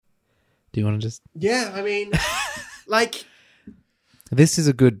Do you want to just... Yeah, I mean, like... This is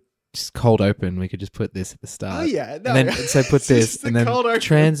a good just cold open. We could just put this at the start. Oh, yeah. No. And then, so put this Just and the then cold open.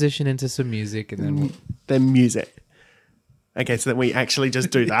 transition into some music and then... Then music. Okay, so then we actually just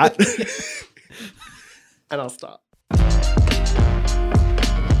do that. And I'll start.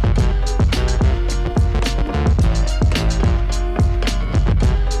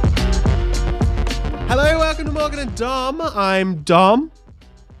 Hello, welcome to Morgan and Dom. I'm Dom.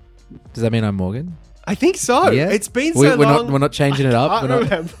 Does that mean I'm Morgan? I think so. Yeah. It's been We're long. we're not changing it up. I We're, can't not,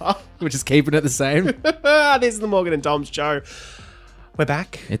 remember. we're just keeping it the same. This is the Morgan and Dom show. We're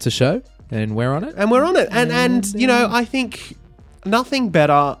back. It's a show and we're on it. And we're on it. And you know, I think nothing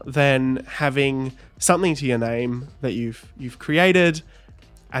better than having something to your name that you've created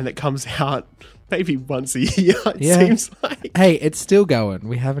and that comes out maybe once a year, it seems like. Hey, it's still going.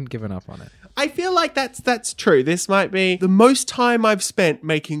 We haven't given up on it. I feel like that's true. This might be the most time I've spent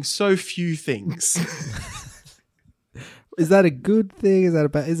making so few things. Is that a good thing? Is that a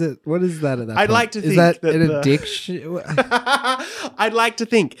bad? Is it? What is that at that I'd point? like to think is that that an the- addiction? I'd like to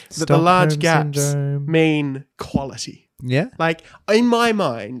think that the large Stockholm gaps syndrome. mean quality. Yeah. Like, in my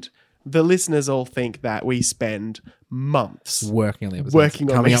mind, the listeners all think that we spend months Working on the episodes. working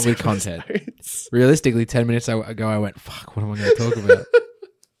on coming these up with content. episodes. Realistically, 10 minutes ago, I went, "Fuck, what am I going to talk about?"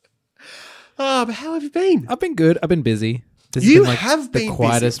 Oh, but how have you been? I've been good. I've been busy. This You has been like have been the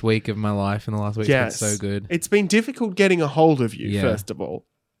quietest week of my life, and the last week's Yes. been so good. It's been difficult getting a hold of you, Yeah. first of all.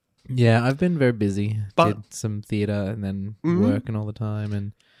 Yeah, I've been very busy. But- Did some theatre and then Mhm. working all the time,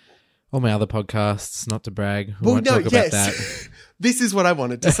 and all my other podcasts. Not to brag, we Well, won't no, talk yes. about that. This is what I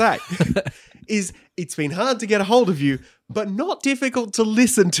wanted to say. Is it's been hard to get a hold of you, but not difficult to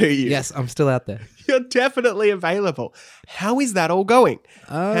listen to you. Yes, I'm still out there. You're definitely available. How is that all going?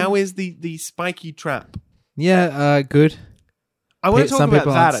 How Um, is the spiky trap? Yeah, good. I want to talk Some about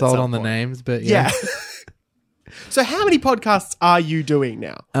people that aren't at sold some on the point. names, but Yeah. yeah. So how many podcasts are you doing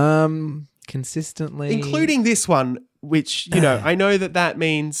now? Consistently, Including this one, which, you know, I know that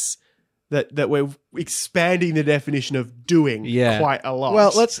means that we're expanding the definition of doing Yeah. quite a lot.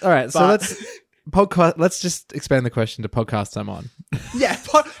 Well, let's But- podcast. Let's just expand the question to podcasts I'm on. Yeah,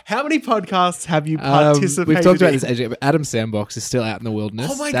 how many podcasts have you participated We've talked about in? this. AJ, but Adam Sandbox is still out in the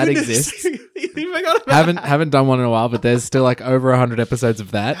wilderness. Oh my that goodness. exists. You forgot about haven't done one in a while, but there's still like over 100 episodes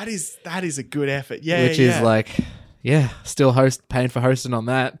of that, that is a good effort. Yeah, which yeah. is like, yeah, still paying for hosting on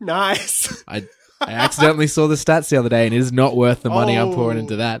that. Nice. I accidentally saw the stats the other day, and it is not worth the money I'm pouring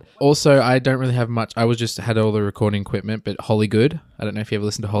into that. Also, I don't really have much. I had all the recording equipment, but Holly Good. I don't know if you ever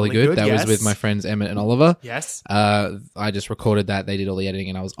listened to Holly Holly Good. Good, That yes. was with my friends Emmett and Oliver. Yes. I just recorded that. They did all the editing,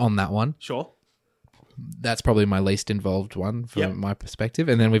 and I was on that one. Sure. That's probably my least involved one from Yep. my perspective.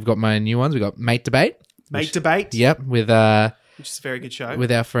 And then we've got my new ones. We've got Mate Debate. Mate Debate. Yep, with Which is a very good show. our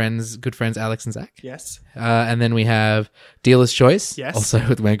good friends Alex and Zach. Yes. And then we have Dealer's Choice. Yes. Also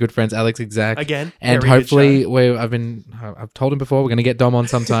with my good friends Alex and Zach. Again, And very good hopefully I've told him before we're going to get Dom on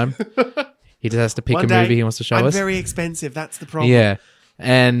sometime. He just has to pick One a day, movie he wants to show I'm us. very expensive. That's the problem. Yeah.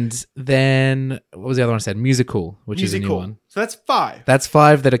 And then what was the other one I said? Musical, which is a new Musical. one. So that's 5. That's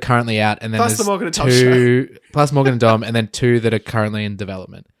 5 that are currently out, and then Plus there's the Morgan and Dom 2 plus Morgan and Dom, and then 2 that are currently in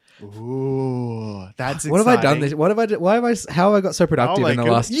development. Ooh, that's What have I done this? What have I? Why have I? How have I got so Oh productive my in the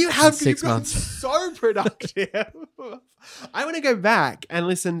goodness. last You've 6 gotten months? so productive. I want to go back and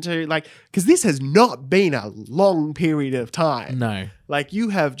listen to because this has not been a long period of time. No, Like you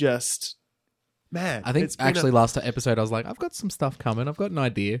have just, man. I think it's been actually last episode I was like, I've got some stuff coming. I've got an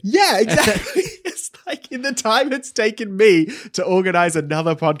idea. Yeah, exactly. It's like in the time it's taken me to organize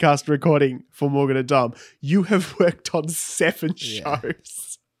another podcast recording for Morgan and Dom, you have worked on 7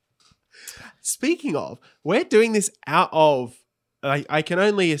 shows. Speaking of, we're doing this out of, I can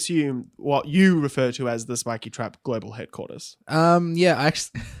only assume what you refer to as the Spiky Trap Global Headquarters. Yeah,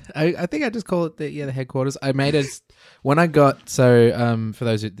 I think I just call it the headquarters. I made it when I got for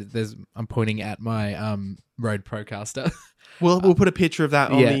those I'm pointing at my Rode Procaster. We'll put a picture of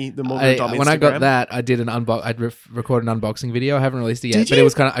that on the Morgan and Dom Instagram. When I got that, I did I'd recorded an unboxing video. I haven't released it yet, Did but you? it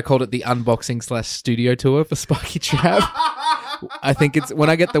was I called it the unboxing / studio tour for Spiky Trap. I think it's when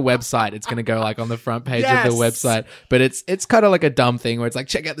I get the website, it's going to go like on the front page of the Yes. website. But it's kind of like a dumb thing where it's like,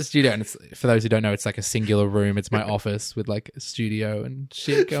 check out the studio. And it's, for those who don't know, it's like a singular room. It's my office with like a studio and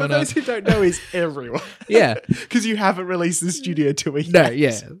shit For going on. those who don't know, is everyone. Yeah. Because you haven't released the studio tour yet. No,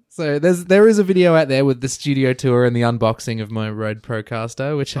 yeah. So there is a video out there with the studio tour and the unboxing of my Rode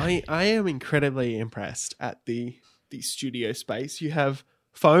Procaster, which I am incredibly impressed at the studio space. You have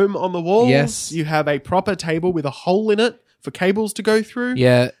foam on the walls. Yes. You have a proper table with a hole in it for cables to go through.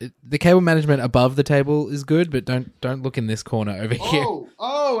 yeah, the cable management above the table is good, but don't look in this corner over here. Oh,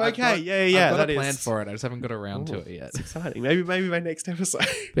 Oh, I've okay. got- Yeah. I've got That a plan is for it. I just haven't got around to it yet. It's exciting. Maybe my next episode.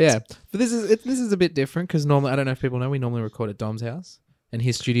 But yeah, but this is a bit different because normally I don't know if people know we normally record at Dom's house, and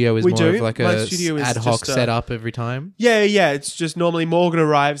his studio is We more do. of like My a studio is ad hoc just, setup every time. Yeah. It's just normally Morgan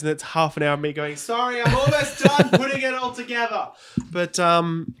arrives and it's half an hour of me going, sorry, I'm almost done putting it all together. But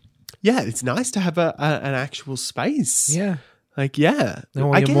yeah, it's nice to have an actual space. Yeah, Like, yeah.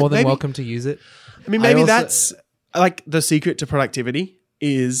 no, I you're get more it. than Maybe- welcome to use it. I mean, maybe also- that's like the secret to productivity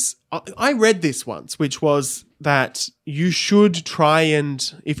is I read this once, which was that you should try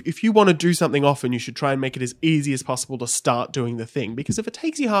and if you want to do something often, you should try and make it as easy as possible to start doing the thing. Because if it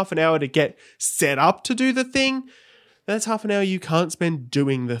takes you half an hour to get set up to do the thing, that's half an hour you can't spend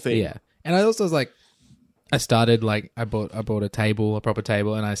doing the thing. Yeah, and I also was like, I started like I bought a table, a proper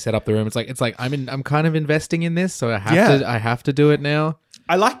table, and I set up the room. It's like I'm kind of investing in this, so I have to do it now.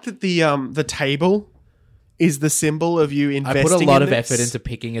 I like that the table is the symbol of you investing. I put a lot in of this. effort into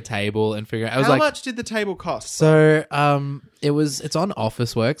picking a table and figuring. I was How like, much did the table cost? so it's on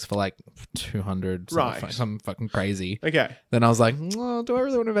Officeworks for like 200, Right. Some fucking crazy. Okay. Then I was like, oh, do I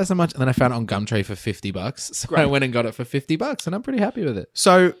really want to invest so much? And then I found it on Gumtree for $50. So I went and got it for $50, and I'm pretty happy with it.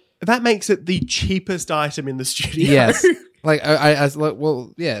 So that makes it the cheapest item in the studio. Yes. Like I was like,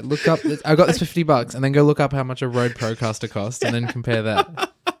 well, yeah. Look up. I got this for $50, and then go look up how much a Rode Procaster cost, and then compare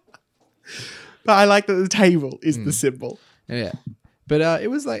that. But I like that the table is Hmm. the symbol. Yeah. But it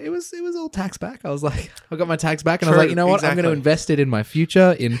was all tax back. I was like, I got my tax back, and I True, was like, you know what? I'm exactly. going to invest it in my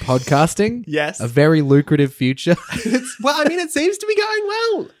future in podcasting. Yes. A very lucrative future. Well, I mean, it seems to be going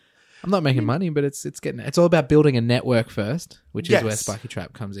well. I'm not making money, but it's all about building a network first, which is where Yes. Spiky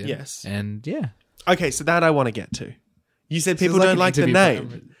Trap comes in. Yes. And yeah. Okay, so that I want to get to. You said people This is don't an like the interview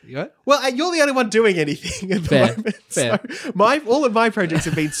name. What? Well, you're the only one doing anything at the Fair, moment. fair. So all of my projects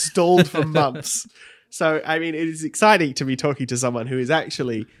have been stalled for months. So, I mean, it is exciting to be talking to someone who is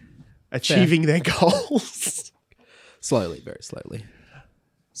actually achieving their goals. Slowly, very slowly.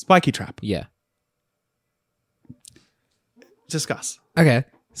 Spiky Trap. Yeah. Discuss. Okay.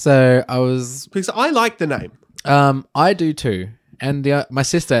 So I was Because I like the name. I do too. And my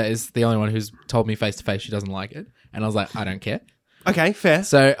sister is the only one who's told me face to face she doesn't like it. And I was like, I don't care. Okay, fair.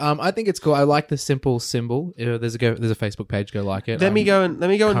 So I think it's cool. I like the simple symbol. There's a Facebook page. Go like it. Let me go and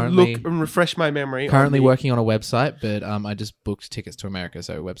currently- look and refresh my memory. Currently on the- working on a website, but I just booked tickets to America.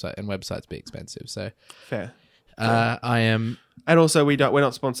 So websites be expensive. So Fair. I am And also, we're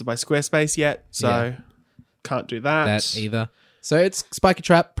not sponsored by Squarespace yet, so Yeah. can't do that. that either. So it's Spiky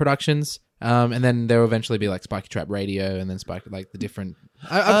Trap Productions. And then there will eventually be like Spiky Trap Radio, and then like the different.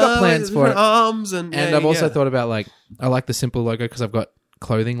 I've got plans for it. Arms and And I've also thought about like I like the simple logo because I've got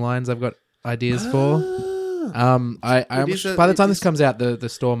clothing lines I've got ideas for. By the time this comes out, the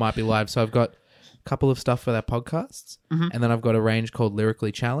store might be live. So I've got a couple of stuff for our podcasts, and then I've got a range called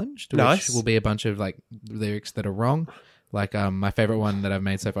Lyrically Challenged, which Nice. will be a bunch of like lyrics that are wrong. Like my favorite one that I've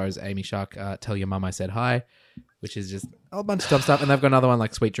made so far is Amy Shark, "Tell Your Mum I Said Hi," which is just a bunch of dumb stuff. And they've got another one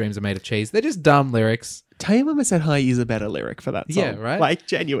like "Sweet Dreams Are Made of Cheese." They're just dumb lyrics. Tell Your Mama Said Hi is a better lyric for that song. Yeah, right? Like,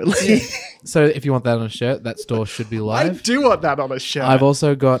 genuinely. So if you want that on a shirt, that store should be I live. do want that on a shirt. I've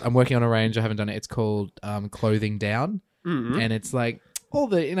also got. I'm working on a range. I haven't done it. It's called Clothing Down, and it's like all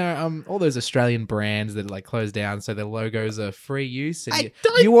the all those Australian brands that like close down, so their logos are free use. And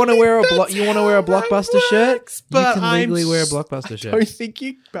you want to wear a Blockbuster shirt, but you can legally wear a Blockbuster I shirt. don't think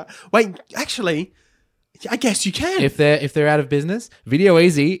you. Wait, actually, I guess you can. If they're out of business, Video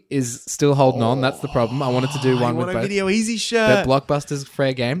Easy is still holding on. That's the problem. I wanted to do one you with want a both. Video Easy But shirt. Blockbuster's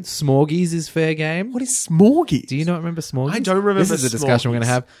fair game. Smorgies is fair game. What is Smorgies? Do you not remember Smorgies? I don't remember This is a discussion we're going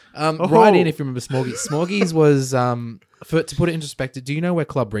to have. Oh. Write in if you remember Smorgies. Smorgies was, to put it into perspective, do you know where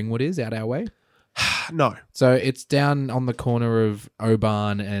Club Ringwood is out our way? No. So it's down on the corner of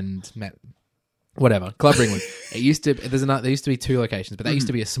Oban and whatever. Club Ringwood. There used to be two locations, but that used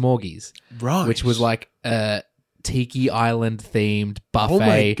to be a Smorgies, Right. which was like a Tiki Island themed buffet Oh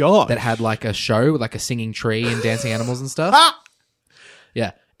my gosh. that had like a show, like a singing tree and dancing animals and stuff. Ah!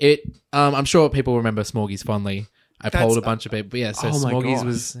 Yeah, I'm sure people remember Smorgies fondly. I polled a bunch of people, but yeah. So Oh my Smorgies gosh.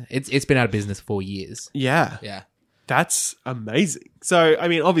 was it's been out of business for years. Yeah. Yeah, That's amazing. So, I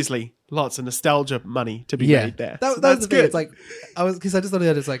mean, obviously, lots of nostalgia money to be yeah. made there. That, So that's the thing. It's like I just thought of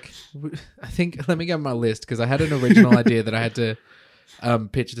that. It's like I think let me get my list because I had an original idea that I had to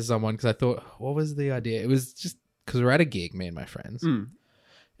pitch to someone because I thought what was the idea? It was just because we're at a gig, me and my friends,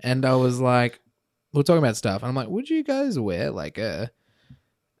 and I was like, we're talking about stuff, and I'm like, would you guys wear like I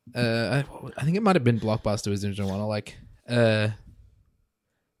think it might have been Blockbuster was the original one, or like a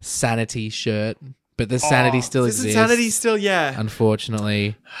Sanity shirt, but the sanity still This exists. insanity still, yeah.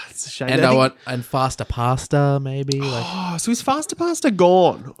 Unfortunately. It's a shame. And I think- and faster pasta, maybe. Like, Oh, so is Faster Pasta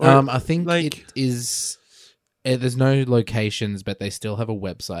gone? Or- I think like- it is. There's no locations, but they still have a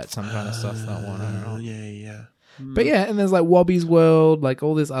website. So I'm trying to suss that one Oh, out. yeah. But yeah, and there's like Wobby's World, like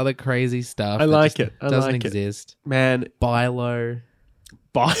all this other crazy stuff. I that like just it. I doesn't like it. exist. Man, Bilo,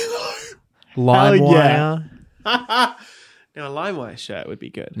 Bilo. LimeWire. Now a LimeWire shirt would be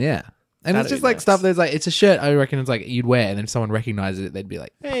good. Yeah. And That'd it's just be like nice. stuff that's like, it's a shirt I reckon it's like you'd wear, and then if someone recognizes it, they'd be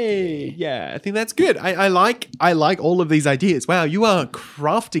like, Hey, yeah, I think that's good. I like all of these ideas. Wow, you are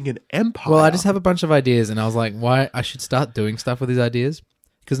crafting an empire. well, I just have a bunch of ideas, and I was like, why I should start doing stuff with these ideas?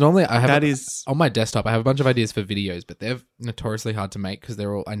 Because normally I have That is- on my desktop, I have a bunch of ideas for videos, but they're notoriously hard to make because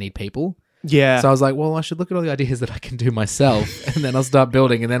I need people. yeah. So I was like, well, I should look at all the ideas that I can do myself, and then I'll start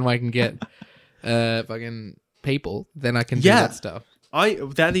building, and then when I can get fucking people, then I can do Yeah. that stuff.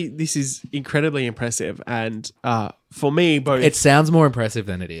 This is incredibly impressive, and for me, both It sounds more impressive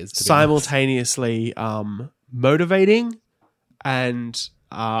than it is. To be honest. simultaneously motivating and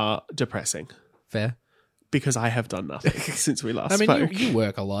depressing Fair. because I have done nothing since we last I mean, spoke. you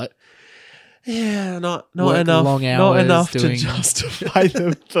work a lot. Yeah, not Work enough. long Not hours enough to doing- justify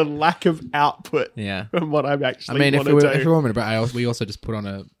the lack of output Yeah. from what I'm I actually mean, if want we to were, do. if we were, but we also just put on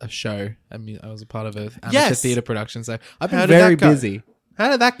a show. I mean, I was a part of a amateur Yes. theatre production, so I've How been did very that go? busy. How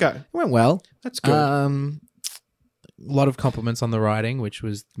did that go? It went well. That's good. A lot of compliments on the writing, which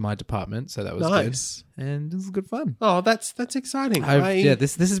was my department, so that was Nice. good, and it was good fun. Oh, that's exciting.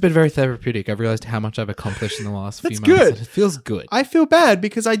 This has been very therapeutic. I've realized how much I've accomplished in the last That's few months. good. And it feels good. I feel bad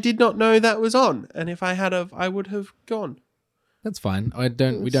because I did not know that was on, and if I had I would have gone. That's fine.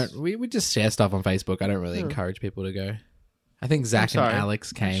 We just share stuff on Facebook. I don't really encourage people to go. I think Zach and sorry.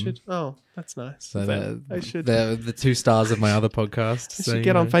 Alex came. Oh, that's nice. So I should. they're the two stars of my other podcast. I So, should you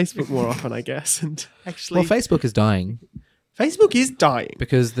get on know. Facebook more often, I guess. And actually, Well, Facebook is dying Facebook is dying.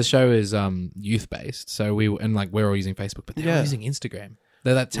 because the show is youth based. So we're all using Facebook, but they're all Yeah. using Instagram.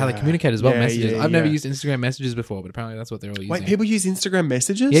 That's how they Yeah. communicate as well. Yeah, messages. yeah, I've never yeah. used Instagram messages before, but apparently that's what they're all using. Wait, people use Instagram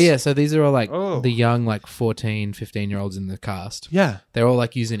messages? Yeah. So these are all like Oh. the young, like 14, 15-year-olds in the cast. Yeah. They're all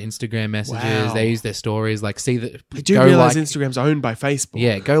like using Instagram messages. Wow. They use their stories. Like, see that. I do go realize like, Instagram's owned by Facebook.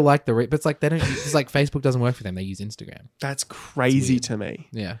 Yeah, go like but it's like they don't. It's like Facebook doesn't work for them. They use Instagram. That's crazy to me.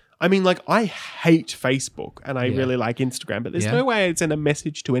 Yeah. I mean, like, I hate Facebook and I Yeah. really like Instagram, but there's Yeah. no way I'd send a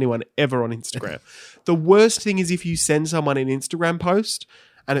message to anyone ever on Instagram. The worst thing is if you send someone an Instagram post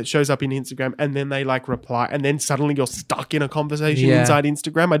and it shows up in Instagram and then they like reply and then suddenly you're stuck in a conversation Yeah. inside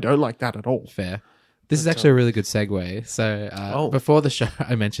Instagram. I don't like that at all. Fair. This is actually a really good segue. So before the show,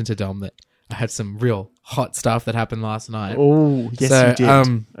 I mentioned to Dom that I had some real hot stuff that happened last night. Oh, yes, So, you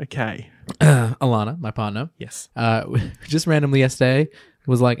did. Okay. Alana, my partner, Yes. just randomly yesterday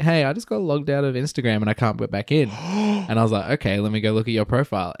was like, "Hey, I just got logged out of Instagram and I can't get back in." And I was like, "Okay, let me go look at your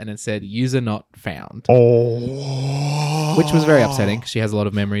profile." And it said user not found, Oh. which was very upsetting because she has a lot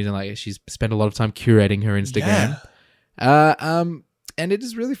of memories and like she's spent a lot of time curating her Instagram. And it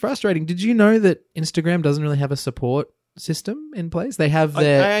is really frustrating. Did you know that Instagram doesn't really have a support system in place? They have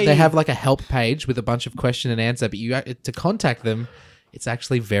they have like a help page with a bunch of question and answer, but you to contact them, it's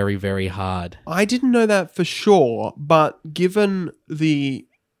actually very, very hard. I didn't know that for sure, but given the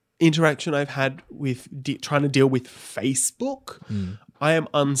interaction I've had with trying to deal with Facebook, I am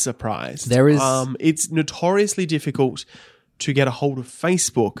unsurprised. There is- it's notoriously difficult to get a hold of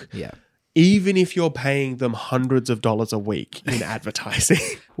Facebook, Yeah. even if you're paying them hundreds of dollars a week in advertising.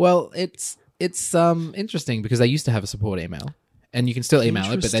 Well, it's interesting because they used to have a support email. And you can still email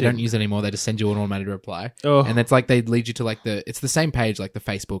it, but they don't Interesting. use it anymore. They just send you an automated reply. Oh. And it's like they lead you to like it's the same page, like the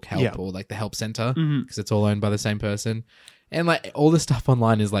Facebook help Yeah. or like the help center, because it's all owned by the same person. And like all the stuff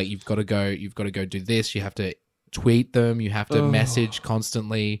online is like, you've got to go do this. You have to tweet them. You have to message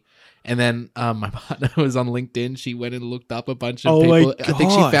constantly. And then my partner was on LinkedIn. She went and looked up a bunch of Oh my people. I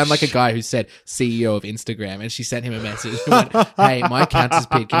think she found like a gosh. guy who said CEO of Instagram, and she sent him a message. She went, "Hey, my account is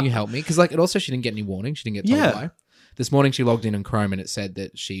paid. Can you help me?" Because like it also she didn't get any warning. She didn't get told Yeah. why. This morning she logged in on Chrome and it said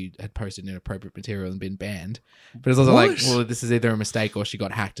that she had posted inappropriate material and been banned. But it's also like, What? well, this is either a mistake or she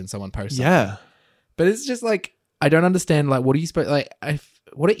got hacked and someone posted. Yeah. But it's just like, I don't understand. Like, what do you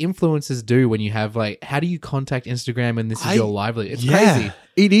what do influencers do when you have like, how do you contact Instagram and this is your livelihood? It's crazy.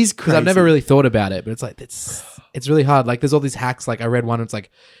 It is Because crazy. I've never really thought about it, but it's like, it's really hard. Like, there's all these hacks. Like, I read one, it's like,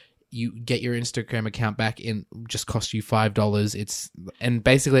 you get your Instagram account back in, just cost you $5. And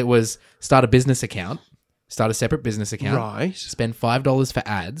basically it was start a separate business account, Right. spend $5 for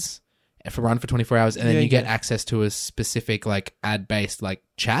ads, run for 24 hours, and then Yeah, you get yeah. access to a specific like ad-based like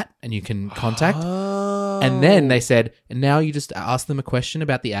chat, and you can contact. And then they said, and now you just ask them a question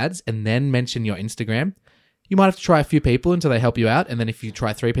about the ads and then mention your Instagram. You might have to try a few people until they help you out. And then if you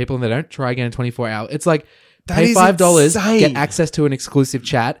try 3 people and they don't, try again in 24 hours. It's like, pay $5, insane. get access to an exclusive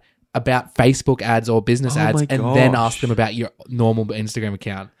chat about Facebook ads or business ads, my and then gosh. ask them about your normal Instagram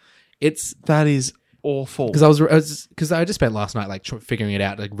account. That is awful. Because I just spent last night like figuring it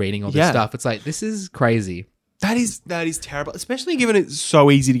out, like reading all this stuff. It's like, this is crazy. That is terrible, especially given it's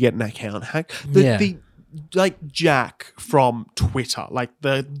so easy to get an account hacked. The like Jack from Twitter, like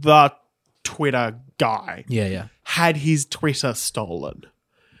the Twitter guy, had his Twitter stolen,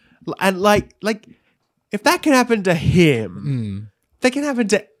 and like if that can happen to him, that can happen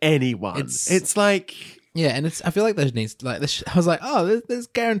to anyone. It's like. Yeah, and I feel like there needs to, like I was like, oh, there's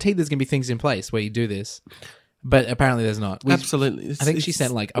guaranteed there's gonna be things in place where you do this, but apparently there's not. Absolutely, I think she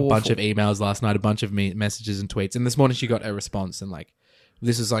sent like a bunch of emails last night, a bunch of messages and tweets, and this morning she got a response. And like,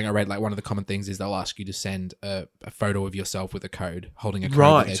 this is something I read. Like, one of the common things is they'll ask you to send a photo of yourself with a code, holding a code.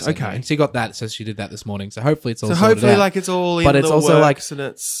 Right. Okay. And she got that, so she did that this morning. So hopefully it's all. So sorted hopefully, out. like it's all in but it's the also works like and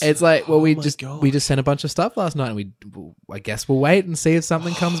it's like, well, we my just God. sent a bunch of stuff last night, and I guess we'll wait and see if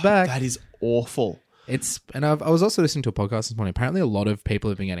something comes back. That is awful. And I was also listening to a podcast this morning. Apparently, a lot of people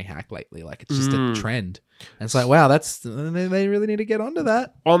have been getting hacked lately. Like, it's just a trend. And it's like, wow, they really need to get onto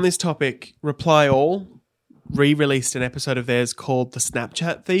that. On this topic, Reply All re-released an episode of theirs called The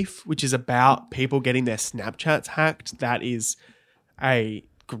Snapchat Thief, which is about people getting their Snapchats hacked. That is a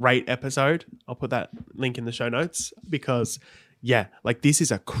great episode. I'll put that link in the show notes because, yeah, like this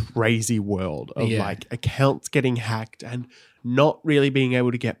is a crazy world of like accounts getting hacked and not really being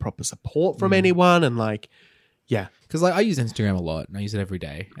able to get proper support from anyone, and like, yeah, because like I use Instagram a lot and I use it every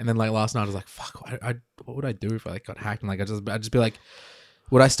day. And then like last night I was like, fuck, what would I do if I like got hacked? And like I'd just be like,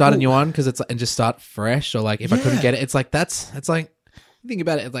 would I start a new one because it's and just start fresh, or like if I couldn't get it, it's like think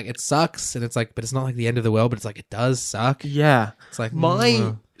about it, it's like it sucks, and it's like, but it's not like the end of the world, but it's like it does suck. Yeah, it's like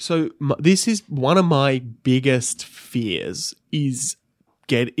this is one of my biggest fears is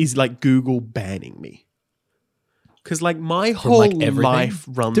like Google banning me. Because like my whole life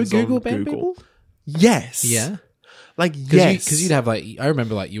runs Do Google on ban Google. people? Yes. Yeah. Like yes. Because you'd have like, I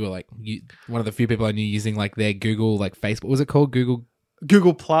remember like you were like one of the few people I knew using like their Google like Facebook. What was it called? Google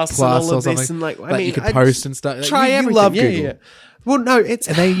Plus and all or of something. this, and like I mean, you could post and stuff. Like, try you everything. love Yeah, Google. yeah. Well, no, it's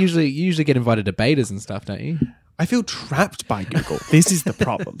and they usually get invited to betas and stuff, don't you? I feel trapped by Google. This is the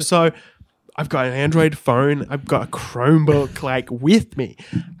problem. So I've got an Android phone. I've got a Chromebook like with me.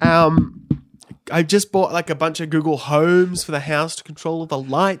 I just bought like a bunch of Google Homes for the house to control all the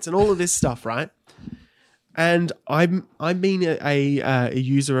lights and all of this stuff, right? And I've been a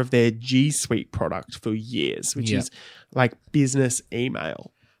user of their G Suite product for years, which is like business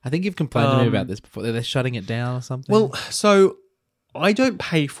email. I think you've complained to me about this before. They're shutting it down or something. Well, so I don't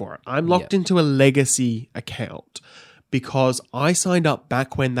pay for it. I'm locked into a legacy account because I signed up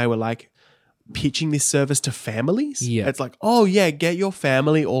back when they were like pitching this service to families. Yeah. It's like, oh yeah, get your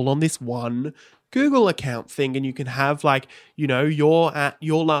family all on this one Google account thing, and you can have like, you know, you're at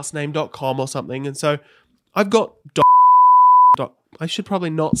yourlastname.com or something. And so I've got I should probably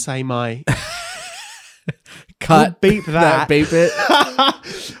not say my cut. We'll beep that. Beep it.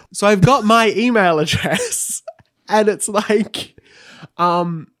 So I've got my email address and it's like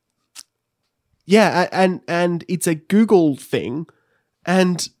yeah, and it's a Google thing,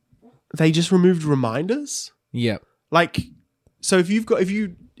 and they just removed reminders. Yeah. Like, so if you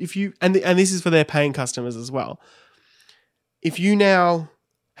and this is for their paying customers as well. If you now,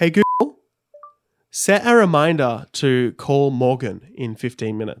 hey Google, set a reminder to call Morgan in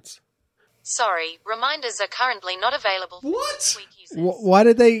 15 minutes. Sorry, reminders are currently not available. What? Why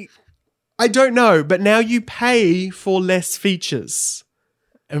did they? I don't know, but now you pay for less features.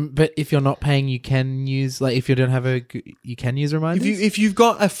 But if you're not paying, you can use, like, if you don't have you can use reminders. If you've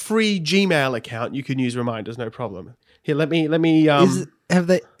got a free Gmail account, you can use reminders, no problem. Here, let me.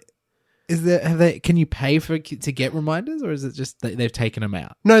 Can you pay to get reminders, or is it just they've taken them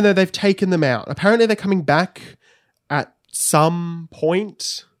out? No, they've taken them out. Apparently, they're coming back at some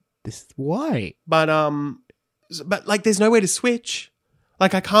point. Why? But like, there's no way to switch.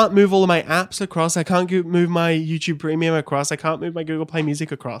 Like, I can't move all of my apps across. I can't move my YouTube Premium across. I can't move my Google Play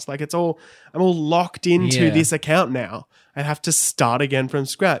Music across. Like, I'm all locked into this account now. I have to start again from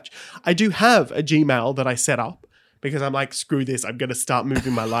scratch. I do have a Gmail that I set up because I'm like, screw this. I'm going to start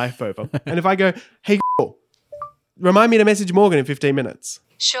moving my life over. And if I go, hey, Google, remind me to message Morgan in 15 minutes.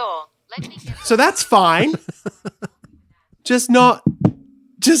 Sure. Let me get So that's fine. just not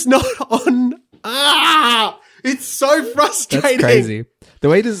on. It's so frustrating. That's crazy. The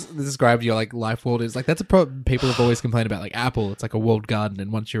way you described your like life world is like, that's a problem people have always complained about. Like Apple, it's like a walled garden,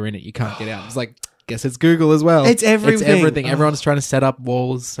 and once you're in it, you can't get out. It's like, guess it's Google as well. It's everything. It's everything. Everyone's trying to set up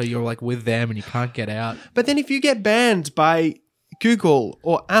walls so you're like with them and you can't get out. But then if you get banned by Google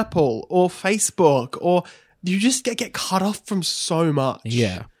or Apple or Facebook, or you just get cut off from so much.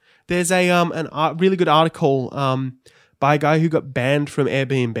 Yeah. There's a really good article by a guy who got banned from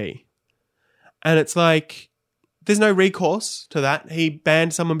Airbnb. And it's like, there's no recourse to that. He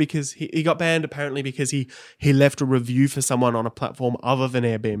banned someone because he got banned apparently because he left a review for someone on a platform other than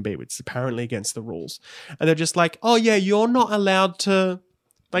Airbnb, which is apparently against the rules. And they're just like, oh yeah, you're not allowed to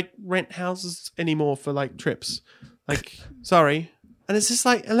like rent houses anymore for like trips. Like, sorry. And it's just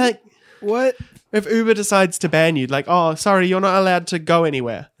like What? if Uber decides to ban you, like, oh, sorry, you're not allowed to go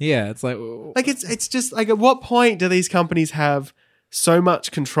anywhere. Yeah, it's like It's just like, at what point do these companies have so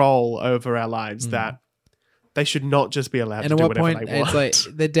much control over our lives that they should not just be allowed to do whatever they want? It's like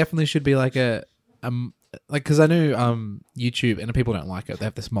there definitely should be like a like, because I know YouTube, and people don't like it. They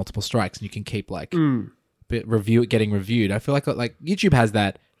have this multiple strikes, and you can keep like getting reviewed. I feel like YouTube has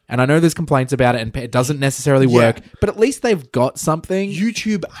that, and I know there's complaints about it, and it doesn't necessarily work. But at least they've got something.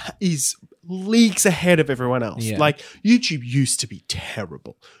 YouTube is leagues ahead of everyone else. Yeah. Like, YouTube used to be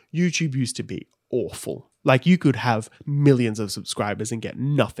terrible. YouTube used to be awful. Like, you could have millions of subscribers and get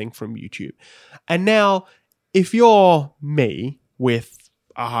nothing from YouTube. And now, if you're me with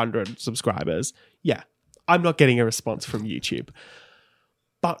 100 subscribers, yeah, I'm not getting a response from YouTube.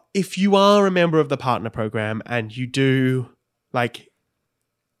 But if you are a member of the partner program and you do, like,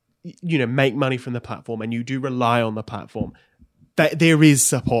 you know, make money from the platform and you do rely on the platform, there is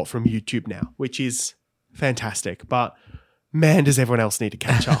support from YouTube now, which is fantastic. But man, does everyone else need to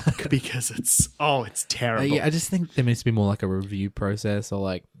catch up because it's terrible. Yeah, I just think there needs to be more like a review process, or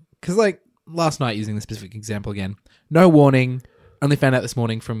like, because like last night, using the specific example again, no warning. Only found out this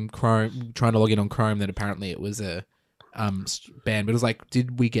morning from Chrome, trying to log in on Chrome, that apparently it was a ban. But it was like,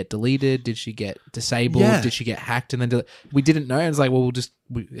 did we get deleted? Did she get disabled? Yeah. Did she get hacked? And then we didn't know. And it's like, well,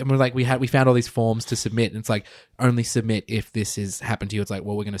 we found all these forms to submit, and it's like, only submit if this has happened to you. It's like,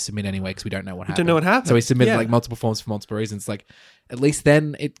 well, we're going to submit anyway because we don't know what happened. Don't know what happened. So we submitted Yeah. like multiple forms for multiple reasons. It's like, at least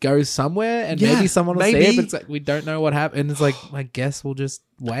then it goes somewhere, and Yeah, maybe someone will see maybe. it. But it's like, we don't know what happened. And it's like, I guess we'll just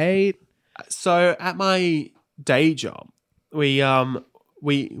wait. So at my day job, we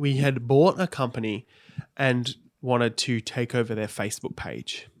had bought a company and wanted to take over their Facebook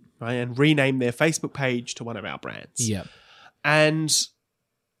page, right? And rename their Facebook page to one of our brands. Yeah. And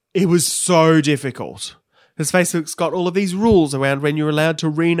it was so difficult because Facebook's got all of these rules around when you're allowed to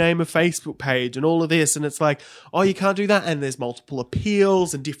rename a Facebook page and all of this. And it's like, oh, you can't do that. And there's multiple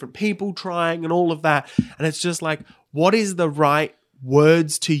appeals and different people trying and all of that. And it's just like, what is the right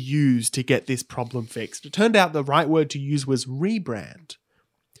words to use to get this problem fixed? It turned out the right word to use was rebrand.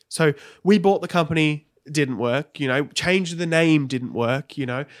 So we bought the company, didn't work, change the name didn't work,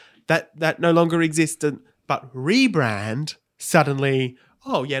 that no longer existed, but rebrand suddenly,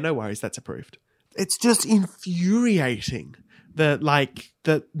 oh yeah, no worries, that's approved. It's just infuriating,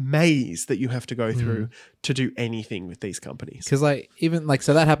 the maze that you have to go through to do anything with these companies. Because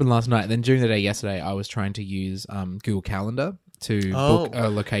so that happened last night. Then during the day yesterday, I was trying to use Google Calendar to book a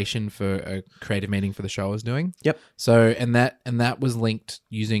location for a creative meeting for the show I was doing. Yep. So and that was linked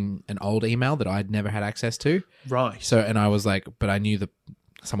using an old email that I'd never had access to. Right. So and I was like, but I knew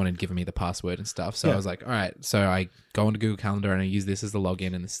someone had given me the password and stuff. So I was like, all right. So I go into Google Calendar and I use this as the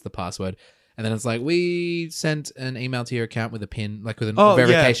login and this is the password. And then it's like, we sent an email to your account with a PIN, like with a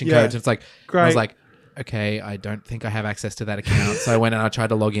verification code. And it's like, great. I was like, okay, I don't think I have access to that account. So I went and I tried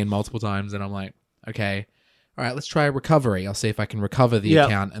to log in multiple times and I'm like, okay, all right, let's try recovery. I'll see if I can recover the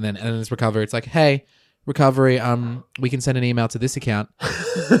account. And then it's recovery. It's like, hey, recovery, we can send an email to this account,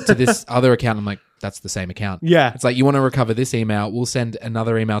 to this other account. I'm like, that's the same account. Yeah. It's like, you want to recover this email, we'll send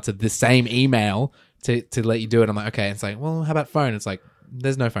another email to the same email to let you do it. I'm like, okay. It's like, well, how about phone? It's like,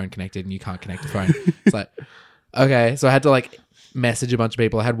 there's no phone connected and you can't connect a phone. It's like, okay. So I had to message a bunch of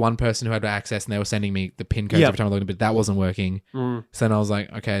people. I had one person who had access and they were sending me the PIN codes every time I logged in, but that wasn't working. So then I was like,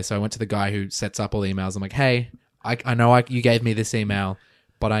 okay. So I went to the guy who sets up all the emails. I'm like, hey, I know you gave me this email,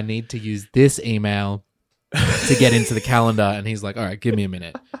 but I need to use this email to get into the calendar. And he's like, all right, give me a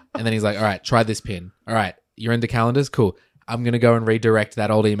minute. And then he's like, all right, try this PIN. All right, you're into calendars? Cool. I'm going to go and redirect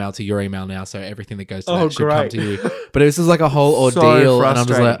that old email to your email now. So everything that goes to that should come to you. But it was just like a whole ordeal. And I'm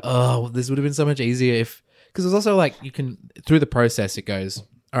just like, oh, this would have been so much easier if, because it's also like you can, through the process, it goes,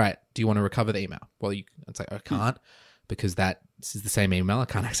 all right, do you want to recover the email? Well, it's like, I can't because this is the same email. I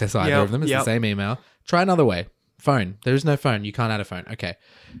can't access either of them. It's the same email. Try another way. Phone. There is no phone. You can't add a phone. Okay.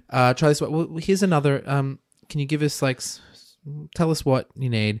 Try this way. Well, here's another, can you give us tell us what you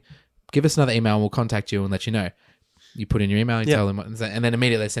need. Give us another email and we'll contact you and let you know. You put in your email, you Yeah. tell them what, and then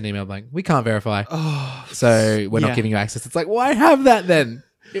immediately they send an email like, we can't verify. Oh, So we're yeah. not giving you access. It's like, why have that then?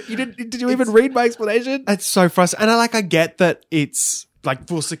 You did you even read my explanation? it's so frustrating. And I get that it's like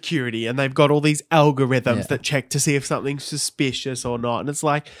for security and they've got all these algorithms Yeah. that check to see if something's suspicious or not. And it's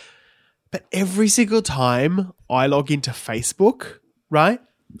like, but every single time I log into Facebook, right?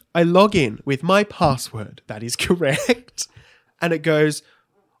 I log in with my password. That is correct. And it goes,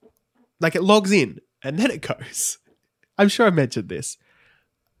 like it logs in and then it goes. I'm sure I mentioned this.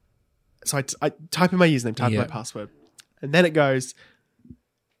 So I type in my username, type in my Yeah. password. And then it goes,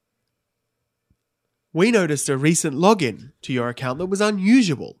 we noticed a recent login to your account that was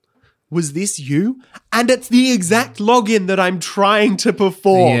unusual. Was this you? And it's the exact login that I'm trying to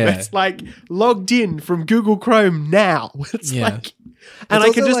perform. Yeah. It's like logged in from Google Chrome now. It's Yeah. like, and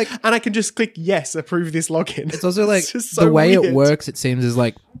It's also I can just click yes, approve this login. It's also like just so the way it weird. works, it seems, is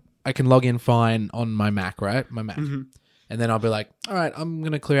like I can log in fine on my Mac, right? My Mac. Mm-hmm. And then I'll be like, all right, I'm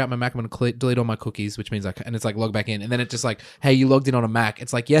going to clear out my Mac. I'm going to delete all my cookies, which means and it's like log back in. And then it's just like, hey, you logged in on a Mac.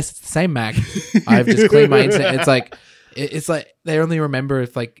 It's like, yes, it's the same Mac. I've just cleaned my internet. It's like, it's like they only remember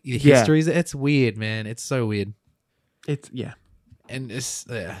if like your Yeah. histories. It's weird, man. It's so weird. It's yeah. And it's,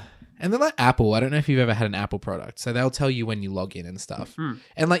 and then like Apple, I don't know if you've ever had an Apple product. So they'll tell you when you log in and stuff.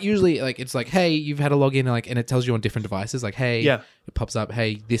 And like usually like it's like, hey, you've had a login and it tells you on different devices. Like, hey, Yeah. it pops up,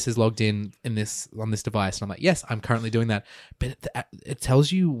 hey, this is logged in this on this device. And I'm like, yes, I'm currently doing that. But it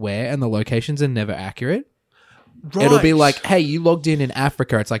tells you where and the locations are never accurate. Right. It'll be like, hey, you logged in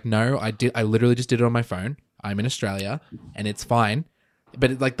Africa. It's like, no, I literally just did it on my phone. I'm in Australia and it's fine.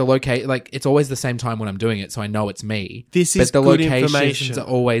 But like the like it's always the same time when I'm doing it, so I know it's me. This but is the good locations information. are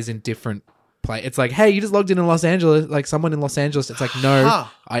always in different place. It's like, hey, you just logged in Los Angeles, like someone in Los Angeles. It's like, no,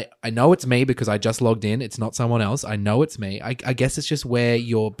 Huh. I know it's me because I just logged in. It's not someone else. I know it's me. I guess it's just where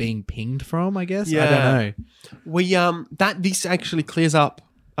you're being pinged from. I guess I Yeah. don't know. We this actually clears up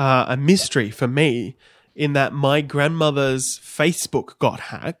a mystery for me in that my grandmother's Facebook got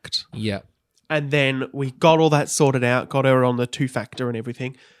hacked. Yeah, And then we got all that sorted out, got her on the 2-factor and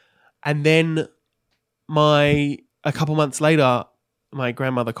everything. And then a couple months later, my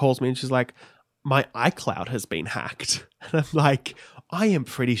grandmother calls me and she's like, my iCloud has been hacked. And I'm like, I am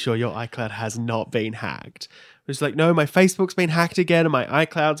pretty sure your iCloud has not been hacked. She's like, no, my Facebook's been hacked again and my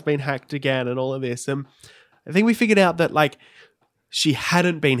iCloud's been hacked again and all of this. And I think we figured out that like she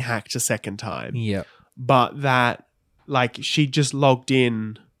hadn't been hacked a second time, yeah, but that like she just logged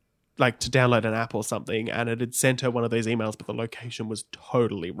in like to download an app or something and it had sent her one of those emails, but the location was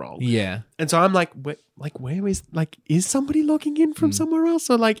totally wrong. yeah. And so I'm like, where is somebody logging in from somewhere else?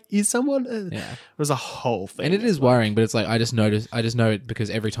 Or like, is someone, Yeah. It was a whole thing. And it is worrying, but it's like I just know it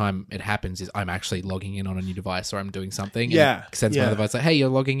because every time it happens is I'm actually logging in on a new device or I'm doing something. and Yeah, it sends my yeah. device like, hey, you're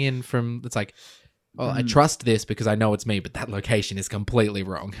logging in from. It's like, well, I trust this because I know it's me, but that location is completely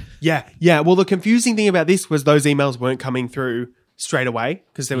wrong. Yeah. Yeah. Well, the confusing thing about this was those emails weren't coming through straight away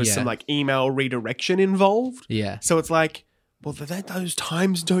because there was Yeah. some like email redirection involved. Yeah, So it's like, well, those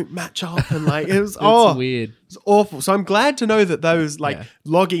times don't match up. And like, it was, it's weird. It's awful. So I'm glad to know that those like Yeah.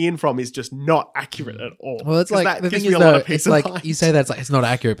 logging in from is just not accurate at all. Well, it's 'Cause like that the gives thing me is a lot though, of peace it's of like mind. you say that it's like it's not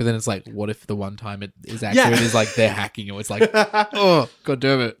accurate, but then it's like, what if the one time it is accurate is like they're hacking you? It's like, oh god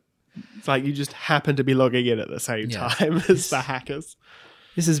damn it! It's like you just happen to be logging in at the same Yeah. time as the hackers.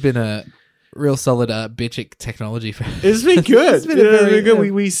 This has been a real solid bitchic technology for. It's been good. It's been a very- good.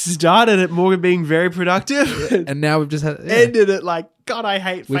 We started at Morgan being very productive and And now we've just had ended it like, God, I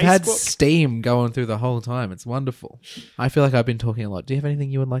hate we've Facebook. had steam going through the whole time. It's wonderful. I feel like I've been talking a lot. Do you have anything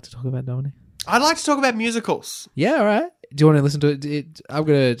you would like to talk about, Dominic? I'd like to talk about musicals. Yeah, all right. Do you want to listen to it? I'm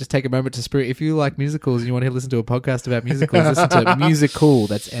going to just take a moment to spirit. If you like musicals and you want to listen to a podcast about musicals, listen to Musical.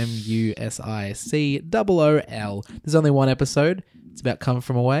 That's MUSICOOL. There's only one episode. It's about Come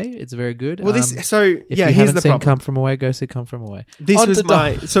From Away. It's very good. Well, If you here's here's the seen problem. Come From Away, go see Come From Away. This On was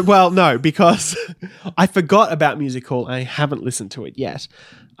to Dom. no, because I forgot about Musical and I haven't listened to it yet.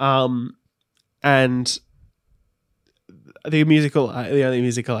 And the only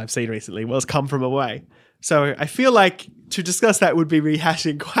musical I've seen recently was Come From Away. So I feel like to discuss that would be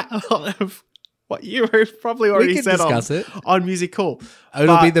rehashing quite a lot of what you have probably already can said discuss it. on Musical.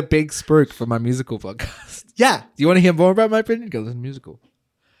 It'll But- be the big spruik for my musical podcast. Yeah. Do you want to hear more about my opinion? Go listen to Musical.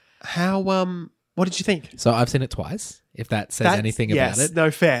 How, what did you think? So I've seen it twice, if that says anything about it.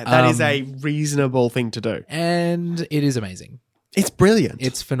 No, fair. That is a reasonable thing to do. And it is amazing. It's brilliant.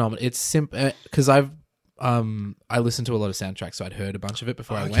 It's phenomenal. It's simple because I listened to a lot of soundtracks, so I'd heard a bunch of it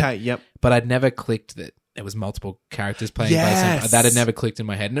before I okay, went, yep. but I'd never clicked that there was multiple characters playing. By the same, Yes. that had never clicked in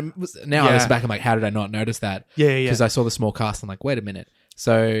my head. And it was, now I Yeah. was back. I'm like, how did I not notice that? Yeah. Because I saw the small cast. I'm like, wait a minute.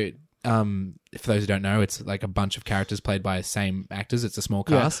 So for those who don't know, it's like a bunch of characters played by same actors. It's a small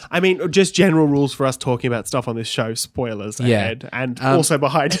cast. I mean, just general rules for us talking about stuff on this show. Spoilers ahead, and also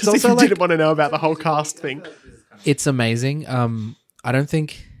behind us. If also you like- didn't want to know about the whole cast thing. It's amazing. I don't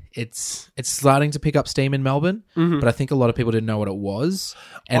think it's starting to pick up steam in Melbourne, but I think a lot of people didn't know what it was,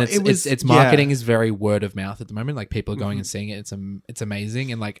 and its marketing is very word of mouth at the moment. Like people are going and seeing it. It's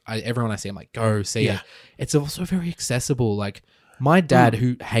amazing, and like everyone I see, I'm like, go see it. It's also very accessible. Like my dad,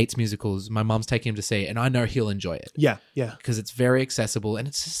 who hates musicals, my mum's taking him to see it, and I know he'll enjoy it. Yeah. Because it's very accessible, and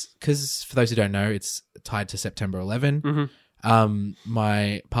it's just because for those who don't know, it's tied to September 11.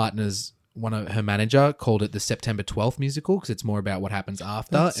 My partner's her manager called it the September 12th musical because it's more about what happens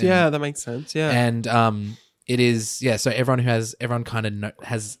after. That makes sense. Yeah, and it is so everyone kind of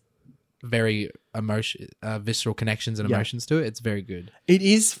has very visceral connections and emotions to it. It's very good. it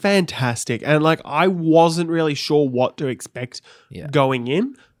is fantastic, and like I wasn't really sure what to expect going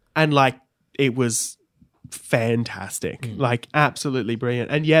in, and like it was fantastic, like absolutely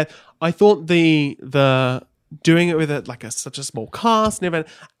brilliant. And I thought the doing it with such a small cast and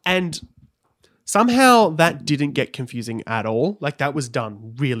everything, and somehow that didn't get confusing at all. Like that was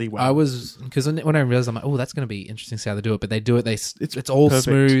done really well. I was because when I realized, I'm like, oh, that's going to be interesting to see how they do it. But they do it. It's all perfect.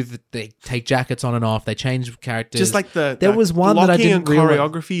 smooth. They take jackets on and off. They change characters. Just like there was one that I blocking didn't and realize.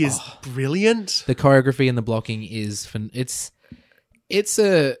 choreography is brilliant. The choreography and the blocking is it's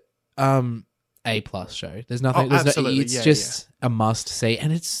a A+ show. There's nothing. Absolutely. It's just a must see,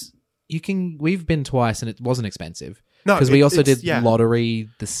 and we've been twice, and it wasn't expensive. No, because we also did yeah. lottery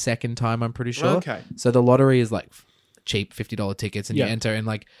the second time. I'm pretty sure. Okay. So the lottery is like cheap $50 tickets, and you Yeah. enter, and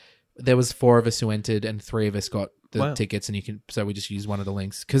like there was 4 of us who entered, and 3 of us got the Wow. tickets, and you can. So we just used one of the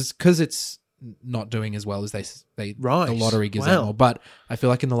links because it's not doing as well as the lottery gives Wow. out more. But I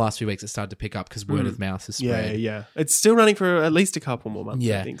feel like in the last few weeks it started to pick up because word of mouth is spread. Yeah. It's still running for at least a couple more months,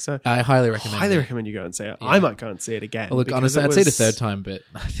 Yeah. I think. So I highly recommend. highly it. recommend you go and see it. I might go and see it again. Well, look, because honestly, I'd say the was- third time, but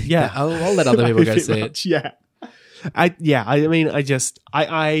I think Yeah. I'll let other people go Pretty see it. much, Yeah. I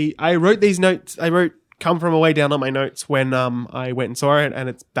wrote these notes. I wrote "come from away" down on my notes when I went and saw it,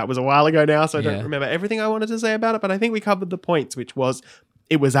 and that was a while ago now, so I don't Yeah. remember everything I wanted to say about it. But I think we covered the points, which was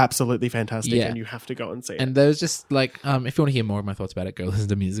it was absolutely fantastic, Yeah. and you have to go and see it. And there's just like, if you want to hear more of my thoughts about it, go listen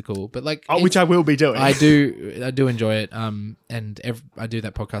to musical. But like, Which I will be doing. I do enjoy it. And I do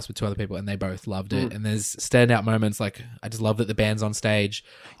that podcast with 2 other people, and they both loved it. And there's standout moments. Like, I just love that the band's on stage.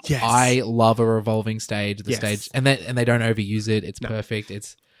 Yes. I love a revolving stage. The Yes. stage, and they don't overuse it. It's perfect.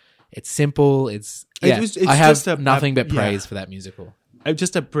 It's simple. It's It's I have just nothing but yeah. praise for that musical.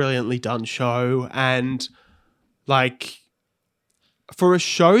 Just a brilliantly done show, and like for a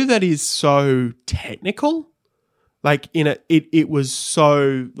show that is so technical, like it was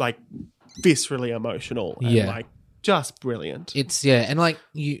so like viscerally emotional and Yeah. like just brilliant. It's and like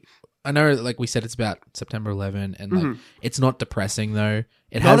I know, like we said, it's about September 11, and like it's not depressing though.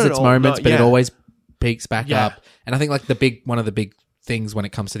 It Not has at its all. moments, No, but it yeah. always peaks back Yeah. up. And I think like one of the big things when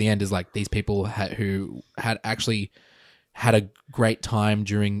it comes to the end is like these people who had actually had a great time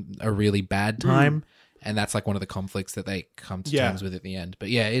during a really bad time, and that's like one of the conflicts that they come to Yeah. terms with at the end. But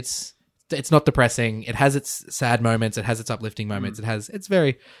yeah, it's not depressing. It has its sad moments. It has its uplifting moments. It's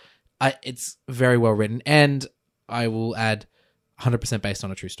very well written, and I will add 100% based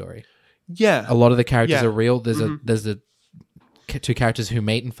on a true story. Yeah. A lot of the characters Yeah. are real. There's the 2 characters who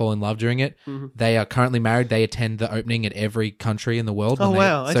meet and fall in love during it. They are currently married. They attend the opening at every country in the world. Oh when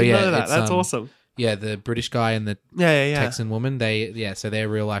wow! I didn't know that. it's, That's awesome. Yeah, the British guy and the Yeah. Texan woman. So their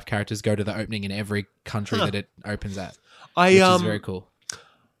real life characters go to the opening in every country that it opens at, which is very cool.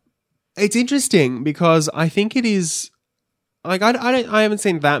 It's interesting because I think it is like I haven't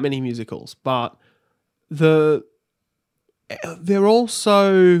seen that many musicals, but they're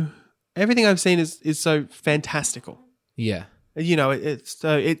also everything I've seen is so fantastical. Yeah, You know, it's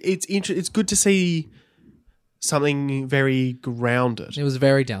good to see something very grounded. it was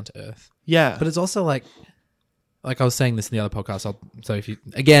very down to earth. Yeah, But it's also like I was saying this in the other podcast. So if you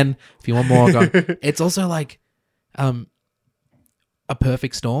want more, go. It's also like a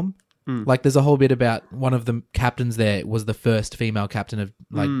perfect storm. Like there's a whole bit about one of the captains there was the first female captain of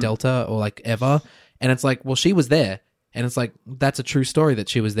like Delta or like ever. And it's like, well, she was there. And it's like, that's a true story that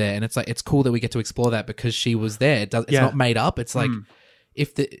she was there. And it's like, it's cool that we get to explore that because she was there. It's not made up. It's like,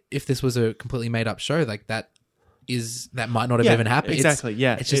 if this was a completely made up show, like that might not have even happened. Exactly.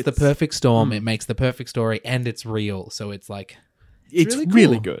 It's just the perfect storm. It makes the perfect story and it's real. So it's like, it's really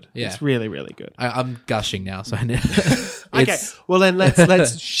really cool. good. Yeah. It's really, really good. I'm gushing now. So I know. Okay, well then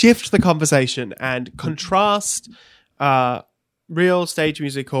let's shift the conversation and contrast real stage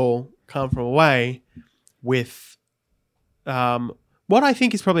musical "Come From Away" with what I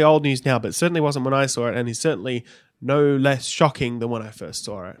think is probably old news now, but certainly wasn't when I saw it, and is certainly no less shocking than when I first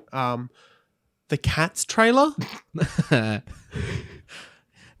saw it. The Cats trailer.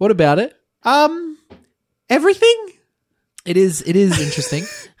 What about it? Everything. It is interesting.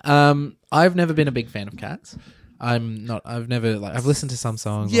 I've never been a big fan of Cats. I've listened to some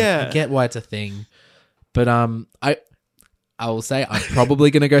songs. Yeah. I get why it's a thing. But I will say I'm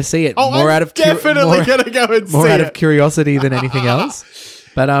probably going to go see it. Oh, I'm definitely going to go and see it. More out of curiosity than anything else.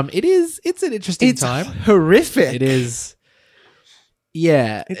 But it's an interesting time. Horrific. It is.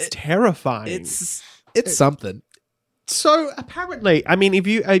 Yeah. It's terrifying. It's something. So apparently, I mean, if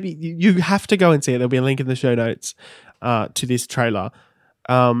you have to go and see it, there'll be a link in the show notes to this trailer.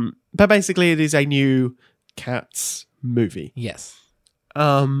 But basically, it is a new Cats movie. Yes.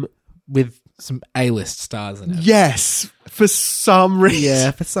 With some A-list stars in it. Yes, for some reason.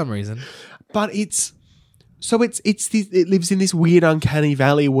 Yeah, for some reason. But it lives in this weird uncanny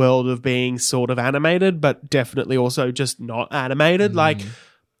valley world of being sort of animated, but definitely also just not animated. And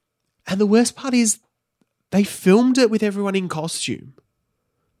the worst part is they filmed it with everyone in costume.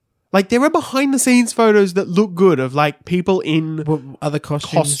 Like, there are behind the scenes photos that look good of like people in are the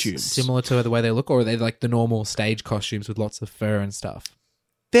costumes similar to the way they look, or are they like the normal stage costumes with lots of fur and stuff?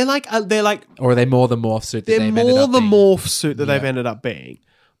 They're like, or are they more the morph suit? They're more the morph suit that they've ended up being,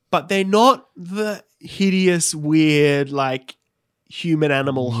 but they're not the hideous, weird, like human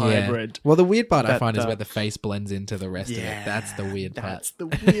animal hybrid. Well, the weird part I find is where the face blends into the rest of it. That's the weird part. That's the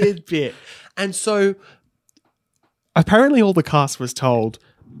weird bit. And so, apparently, all the cast was told,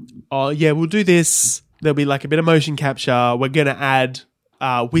 "Oh yeah, we'll do this. There'll be like a bit of motion capture. We're gonna add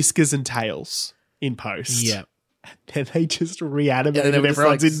whiskers and tails in post." Yeah. And they just reanimated they were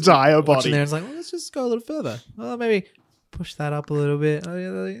everyone's just, entire body. There, it's like, well, let's just go a little further. Well, maybe push that up a little bit.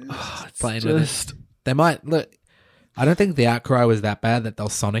 Playing with it. They might look. I don't think the outcry was that bad that they'll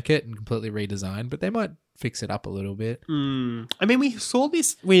Sonic it and completely redesign, but they might fix it up a little bit. I mean, we saw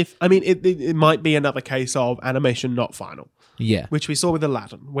this with. I mean, it might be another case of animation not final. Yeah, which we saw with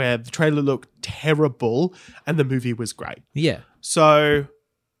Aladdin, where the trailer looked terrible and the movie was great. Yeah. So.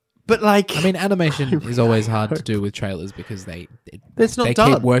 But like, I mean, animation is always hard to do with trailers because they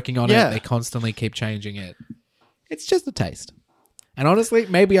keep working on it. They constantly keep changing it. It's just a taste. And honestly,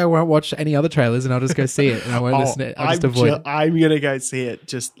 maybe I won't watch any other trailers and I'll just go see it and I won't listen to it. I'll just avoid it. I'm going to go see it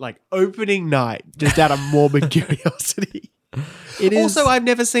just like opening night, just out of morbid curiosity. It is. Also, I've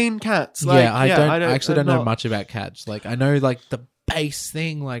never seen Cats. Like, I actually don't know much about Cats. Like, I know like the base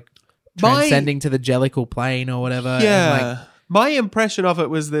thing, like transcending to the Jellicle plane or whatever. Yeah. And, like, my impression of it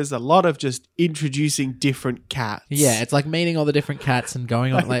was there's a lot of just introducing different cats. Yeah, it's like meeting all the different cats and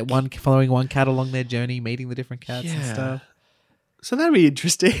going on following one cat along their journey, meeting the different cats and stuff. So that'd be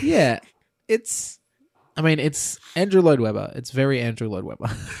interesting. Yeah. It's Andrew Lloyd Webber. It's very Andrew Lloyd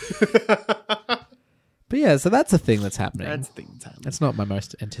Webber. But yeah, so that's a thing that's happening. It's not my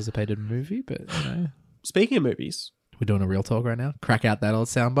most anticipated movie, but you know. Speaking of movies. We're doing a real talk right now. Crack out that old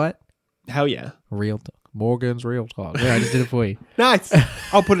soundbite. Hell yeah. Real talk. Morgan's Real Talk. Yeah, I just did it for you. Nice.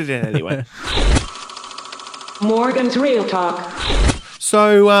 I'll put it in anyway. Morgan's Real Talk.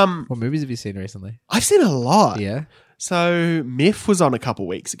 So, what movies have you seen recently? I've seen a lot. Yeah. So, MIFF was on a couple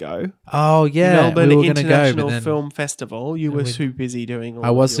weeks ago. Oh, yeah. Melbourne International Film Festival. You were too busy doing all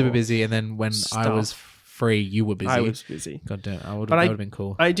I was super busy, and then when I was free, you were busy. I was busy. God damn, that would have been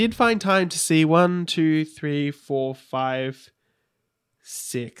cool. I did find time to see 1, 2, 3, 4, 5,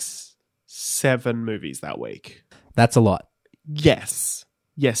 6, 7 movies that week. That's a lot. Yes.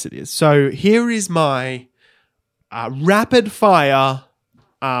 Yes, it is. So here is my rapid fire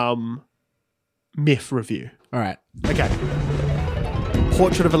MIFF review. All right. Okay.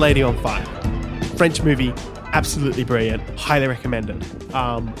 Portrait of a Lady on Fire. French movie. Absolutely brilliant. Highly recommended.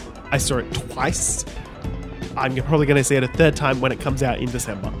 I saw it twice. I'm probably going to see it a third time when it comes out in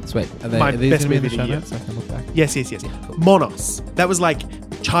December. Sweet. My best movie of the year. So I can look back? Yes. Cool. Monos. That was like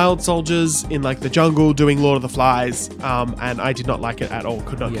child soldiers in like the jungle doing Lord of the Flies, and I did not like it at all.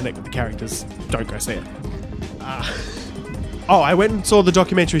 Could not connect with the characters. Don't go see it. I went and saw the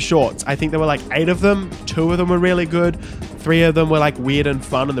documentary shorts. I think there were like 8 of them. 2 of them were really good. 3 of them were like weird and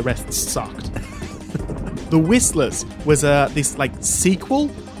fun, and the rest sucked. The Whistlers was this like sequel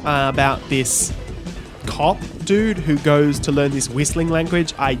about this cop dude who goes to learn this whistling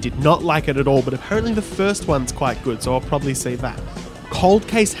language. I did not like it at all, but apparently the first one's quite good, so I'll probably see that. Cold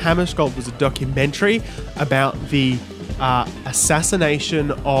Case Hammarskjöld was a documentary about the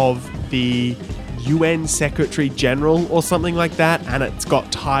assassination of the UN Secretary General or something like that, and it's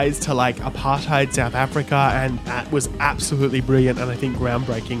got ties to like apartheid South Africa, and that was absolutely brilliant and I think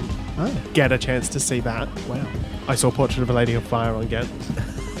groundbreaking get a chance to see that. Wow. I saw Portrait of a Lady on Fire on Get.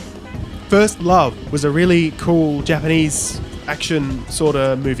 First Love was a really cool Japanese action sort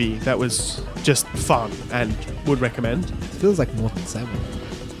of movie that was just fun and would recommend. It feels like more than 7.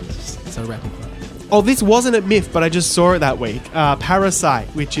 It's just so rapid fire. Oh, this wasn't at MIF, but I just saw it that week. Parasite,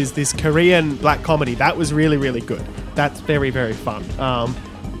 which is this Korean black comedy. That was really, really good. That's very, very fun.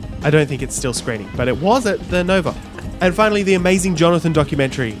 I don't think it's still screening, but it was at the Nova. And finally, the Amazing Jonathan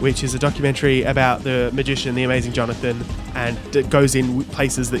documentary, which is a documentary about the magician, the Amazing Jonathan, and it goes in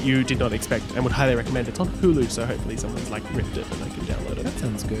places that you did not expect and would highly recommend. It's on Hulu, so hopefully someone's like ripped it and I can download it. That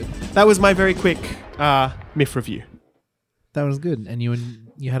sounds good. That was my very quick MIF review. That was good. And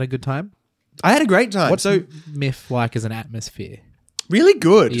you had a good time? I had a great time. What's So MIF like as an atmosphere? really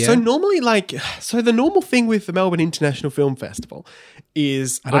good. Yeah. So normally, the normal thing with the Melbourne International Film Festival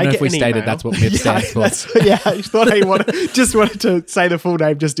is I don't know if get we an stated email. that's what MIF stands for. I thought just wanted to say the full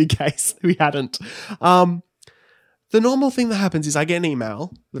name just in case we hadn't. The normal thing that happens is I get an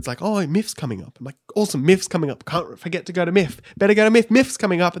email that's like, oh, MIF's coming up. I'm like, awesome, MIF's coming up. Can't forget to go to MIF. Better go to MIF. MIF's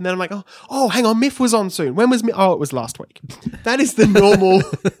coming up. And then I'm like, oh, hang on, MIF was on soon. When was MIF? Oh, it was last week. That is the normal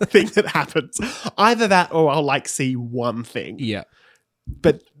thing that happens. Either that or I'll see one thing. Yeah.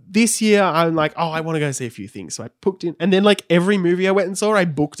 But this year I'm like, oh, I want to go see a few things. So I booked in. And then every movie I went and saw, I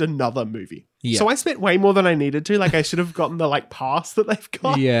booked another movie. Yeah. So I spent way more than I needed to. I should have gotten the pass that they've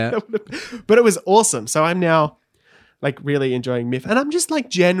got. Yeah. But it was awesome. So I'm now really enjoying MIF. And I'm just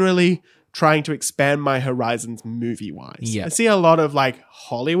generally trying to expand my horizons movie-wise. Yeah. I see a lot of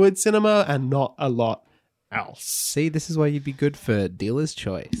Hollywood cinema and not a lot else. See, this is why you'd be good for Dealer's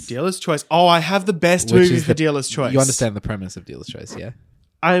Choice. Dealer's Choice. Oh, I have the best Which movie is for Dealer's Choice. You understand the premise of Dealer's Choice, yeah?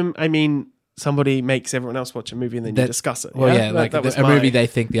 I mean, somebody makes everyone else watch a movie and then you discuss it. Well, yeah, That was a movie they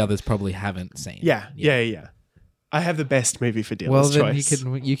think the others probably haven't seen. Yeah. I have the best movie for Well, Dealer's then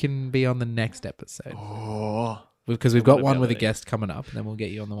Choice. you can be on the next episode. Oh, Because we've got What one with a ability. guest coming up, and then we'll get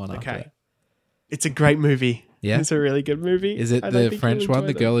you on the one after okay. that. It's a great movie. Yeah? It's a really good movie. Is it I don't the think French you'll one, The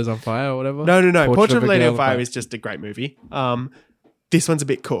enjoy Girl Is on Fire or whatever? No. Portrait of a Lady Girl on Fire is just a great movie. This one's a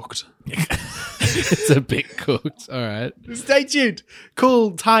bit cooked. It's a bit cooked. All right. Stay tuned.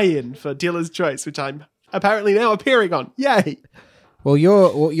 Cool tie-in for Dealer's Choice, which I'm apparently now appearing on. Yay. Well,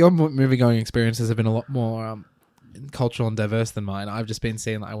 your movie-going experiences have been a lot more cultural and diverse than mine. I've just been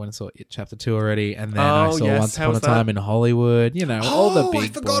seeing, I went and saw It Chapter 2 already, and then I saw Once Upon a Time in Hollywood. All the big I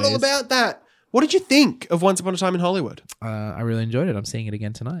forgot boys. all about that. What did you think of Once Upon a Time in Hollywood? I really enjoyed it. I'm seeing it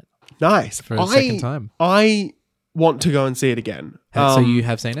again tonight Nice. for a second time. I want to go and see it again. So you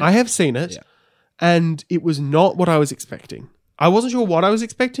have seen it? I have seen it, Yeah. and it was not what I was expecting. I wasn't sure what I was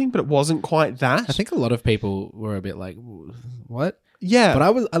expecting, but it wasn't quite that. I think a lot of people were a bit like, what? yeah,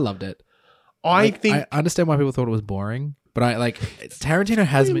 But I loved it. I think I understand why people thought it was boring, but Tarantino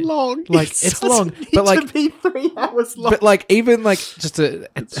has it's me long. it's doesn't long, need but to be 3 hours long. but even just a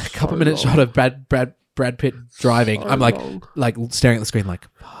couple minute long. shot of Brad Pitt driving, So I'm long. staring at the screen fuck,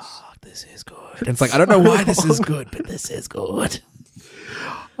 this is good. And it's I don't know why this is good, but this is good.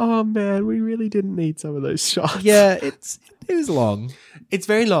 Oh man, we really didn't need some of those shots. Yeah, it is long. It's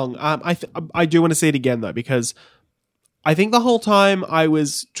very long. I do want to see it again though, because I think the whole time I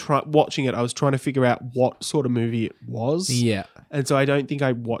was watching it, I was trying to figure out what sort of movie it was. Yeah, And so I don't think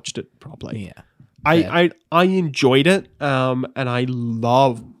I watched it properly. yeah. I enjoyed it, and I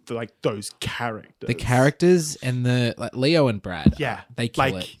love those characters. The characters and the Leo and Brad. yeah, they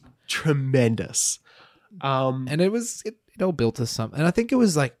kill it. Tremendous. And it all built to something. And I think it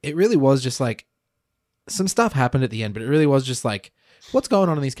was it really was just some stuff happened at the end, but it really was just what's going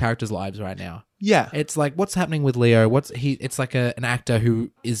on in these characters' lives right now. Yeah, It's what's happening with Leo. It's an actor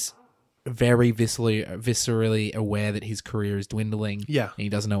who is very viscerally aware that his career is dwindling. Yeah. And he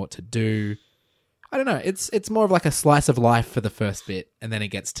doesn't know what to do. I don't know. It's more of a slice of life for the first bit, and then it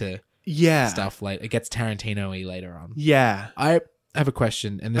gets to stuff later. It gets Tarantino-y later on. Yeah. I have a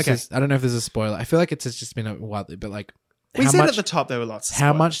question, and this Okay. is I don't know if this is a spoiler. I feel like it's just been a while, but We how said much at the top there were lots of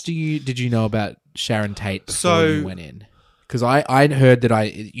how spoilers. much did you know about Sharon Tate before So- you went in? Because I heard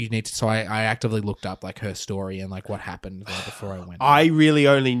that you need to, so I actively looked up her story and what happened before I went. I really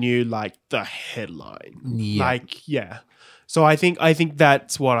only knew the headline. Yeah. Yeah. So I think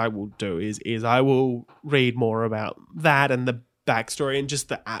that's what I will do is I will read more about that and the backstory and just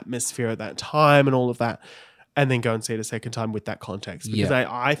the atmosphere at that time and all of that, and then go and see it a second time with that context. Because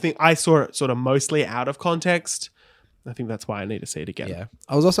I think I saw it sort of mostly out of context. I think that's why I need to see it again. Yeah,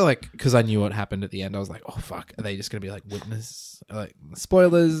 I was also because I knew what happened at the end. I was like, oh fuck, are they just gonna be witness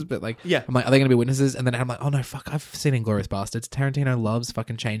spoilers? But Yeah. I'm are they gonna be witnesses? And then I'm oh no, fuck, I've seen Inglourious Bastards. Tarantino loves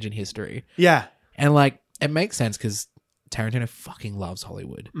fucking changing history, Yeah. and it makes sense because Tarantino fucking loves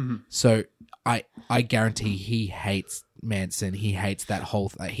Hollywood. Mm-hmm. So I guarantee he hates Manson. He hates that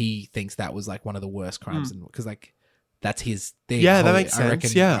whole. He thinks that was like one of the worst crimes, because like that's his thing. Yeah, that Hollywood. makes I sense,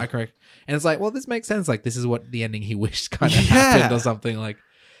 reckon, yeah. I correct. And it's like, well, this makes sense. Like this is what the ending he wished kind of Yeah. happened or something like.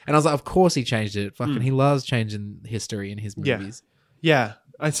 And I was like, of course he changed it. Fucking, he loves changing history in his Yeah. movies. Yeah.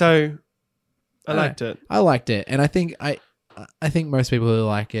 I liked it. I liked it, and I think most people who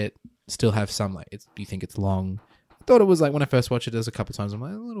like it still have some like. You think it's long. I thought it was like when I first watched it, there was a couple times I'm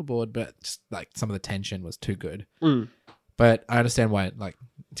like a little bored, but just like some of the tension was too good. Mm. But I understand why like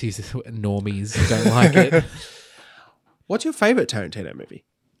Jesus normies don't like it. What's your favorite Tarantino movie?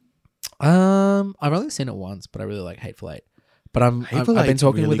 I've only seen it once, but I really like Hateful Eight. But I've been Eight's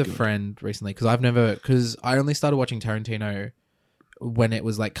talking really with a good. friend recently because I only started watching Tarantino when it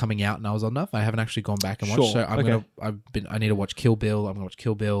was like coming out and I was old enough. I haven't actually gone back and watched. Sure, So okay. I need to watch Kill Bill. I'm gonna watch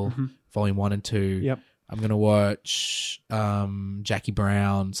Kill Bill Volume 1 and 2. Yep. I'm gonna watch Jackie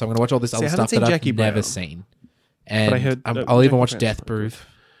Brown. So I'm gonna watch all this See, other I haven't stuff that seen I've Jackie never Brown. seen. And But I heard I'll even Jackie watch Brown's Death quite Proof.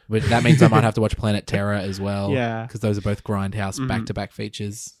 But that means I might have to watch Planet Terror as well. Yeah. Because those are both Grindhouse back-to-back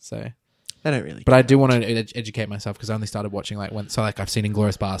features. So, I don't really. but I do want to educate myself because I only started watching like I've seen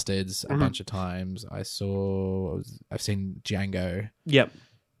Inglourious Bastards a bunch of times. I've seen Django, Yep.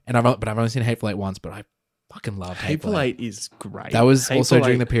 and I've only seen Hateful Eight once. But I fucking love Hateful Eight is great. That was Hateful also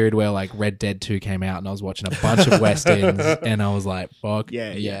during the Eight- period where like Red Dead 2 came out, and I was watching a bunch of westerns, and I was like, "Fuck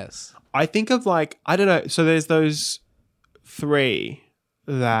Yeah, yeah. yes." I think of like, I don't know. So there's those three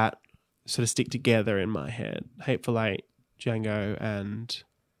that sort of stick together in my head: Hateful Eight, Django, and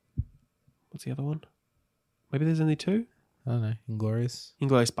what's the other one? Maybe there's only two. I don't know, Inglourious.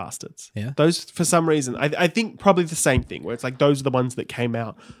 Inglourious Bastards. Yeah. Those, for some reason, I think probably the same thing, where it's like those are the ones that came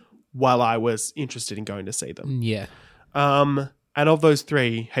out while I was interested in going to see them. Yeah, And of those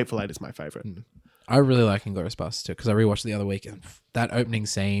three, Hateful Eight is my favorite. I really like Inglourious Basterds too because I rewatched it the other week, and that opening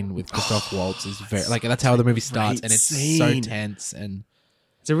scene with Christoph Waltz is very like that's how the movie starts, and it's so scene. tense and.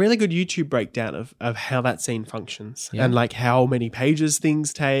 It's a really good YouTube breakdown of how that scene functions Yeah. and like how many pages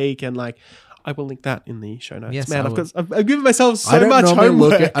things take, and like I will link that in the show notes. Yes, Man, I I've given myself so much normally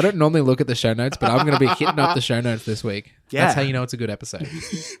homework. I don't normally look at the show notes, but I'm going to be hitting up the show notes this week. Yeah. That's how you know it's a good episode.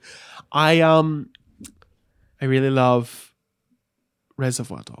 I really love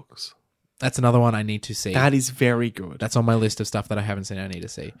Reservoir Dogs. That's another one I need to see. That is very good. That's on my list of stuff that I haven't seen. I need to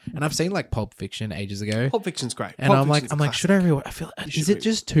see, and I've seen like Pulp Fiction ages ago, Pulp Fiction's great. and Pulp I'm like, Fiction's a should I classic. rewatch? I feel should is it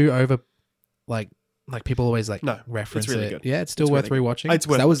just too over, like people always like No, reference it's really it. good. Yeah, it's still It's worth really rewatching. It's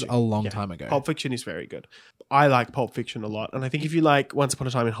 'Cause worth that was watching. a long Yeah. time ago. Pulp Fiction is very good. I like Pulp Fiction a lot, and I think if you like Once Upon a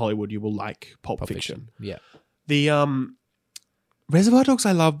Time in Hollywood, you will like Pulp Fiction. Yeah, The Reservoir Dogs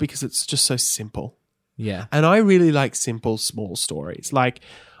I love because it's just so simple. yeah, And I really like simple, small stories. Like,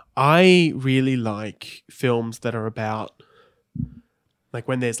 I really like films that are about, like,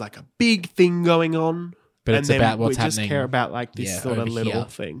 when there's like a big thing going on, But and it's then about what's we just happening. care about like this Yeah, sort of over little here.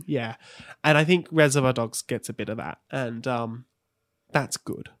 thing. Yeah, and I think Reservoir Dogs gets a bit of that, and that's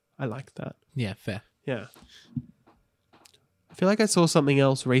good. I like that. Yeah, fair. Yeah, I feel like I saw something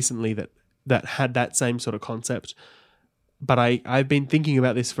else recently that had that same sort of concept. But I've been thinking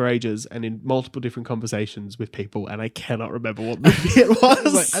about this for ages and in multiple different conversations with people, and I cannot remember what movie it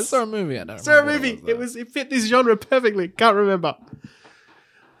was. I saw a movie. I don't I saw a remember what movie. It fit this genre perfectly. Can't remember.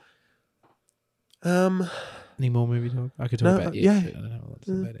 Any more movie talk? I could talk No, about it. yeah. But I don't know what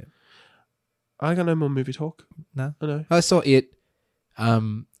to say about it. I got no more movie talk. No. I know. I saw it.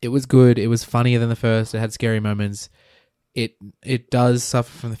 It was good. It was funnier than the first. It had scary moments. It does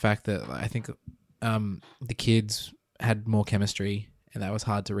suffer from the fact that I think the kids had more chemistry, and that was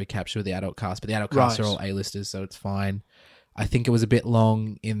hard to recapture with the adult cast. But the adult cast Right. are all A-listers, so it's fine. I think it was a bit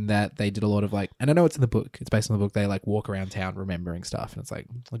long in that they did a lot of like, and I know it's in the book. It's based on the book. They like walk around town remembering stuff, and it's like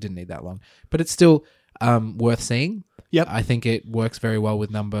I didn't need that long, but it's still worth seeing. Yep. I think it works very well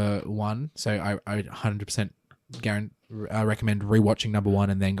with number one. So I 100% recommend rewatching number one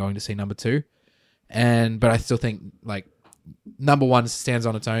and then going to see number two. But I still think like number one stands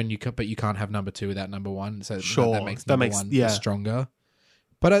on its own. But you can't have number two without number one. So Sure. that makes That number makes- one yeah. stronger.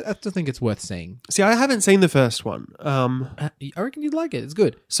 But I still think it's worth seeing. See, I haven't seen the first one. I reckon you'd like it. It's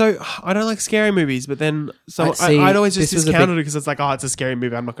good. So I don't like scary movies, but then See, I'd always just this was a discount big- it because it's like, oh, it's a scary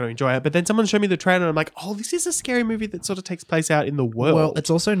movie. I'm not going to enjoy it. But then someone showed me the trailer, and I'm like, oh, this is a scary movie that sort of takes place out in the world. Well, it's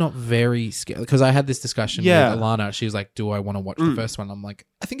also not very scary because I had this discussion Yeah. with Alana. She was like, "Do I want to watch the first one?" I'm like,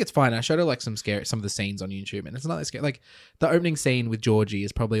 "I think it's fine." I showed her like some of the scenes on YouTube, and it's not that scary. Like the opening scene with Georgie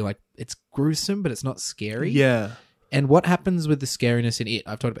is probably like it's gruesome, but it's not scary. yeah. And what happens with the scariness in it,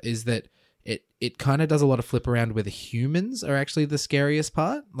 I've talked about, is that it kind of does a lot of flip around where the humans are actually the scariest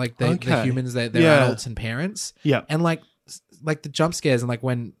part. Like the Okay. humans, they're Yeah. adults and parents. Yeah. And like like the jump scares and like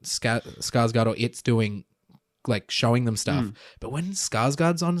when Skarsgård or it's doing like showing them stuff, but when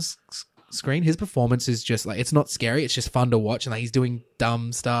Skarsgård's on screen, his performance is just like, it's not scary, it's just fun to watch, and like he's doing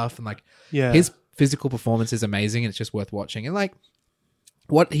dumb stuff, and like his physical performance is amazing, and it's just worth watching. And like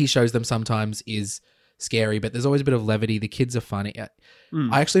what he shows them sometimes is scary, but there's always a bit of levity. The kids are funny.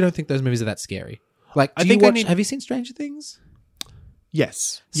 I actually don't think those movies are that scary. Like, have you seen Stranger Things?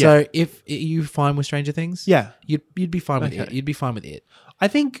 Yes. So if you fine with Stranger Things, you'd be fine with Okay. it. You'd be fine with it. I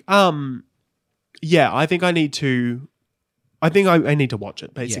think I think I need to watch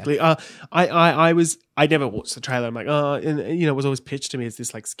it basically. I never watched the trailer. I'm like, and it was always pitched to me as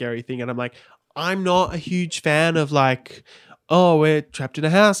this like scary thing, and I'm like, I'm not a huge fan of like, oh, we're trapped in a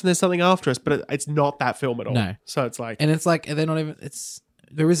house and there's something after us, but it's not that film at all. No. So it's like, And it's like they're not even.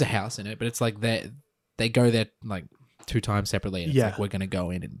 There is a house in it, but it's like they go there like 2 times separately, and it's like we're gonna go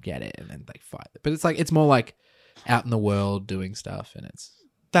in and get it and then like fight it. But it's like it's more like out in the world doing stuff, and it's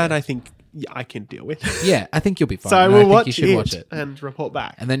that I think I can deal with. yeah. I think you'll be fine. So And we'll I think you watch should watch it. and report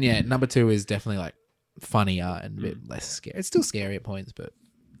back. And then number 2 is definitely like funnier and a bit less scary. It's still scary at points, but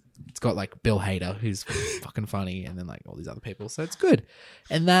it's got like Bill Hader, who's fucking funny, and then like all these other people, so it's good.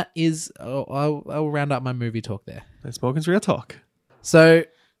 And that is, I'll round up my movie talk there. That's Morgan's Real Talk. So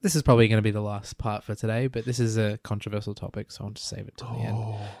this is probably going to be the last part for today, but this is a controversial topic, so I want to save it to the end.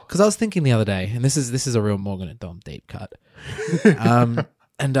 Because I was thinking the other day, and this is a real Morgan and Dom deep cut.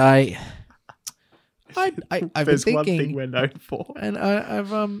 And I've been There's thinking, one thing we're known for. and I've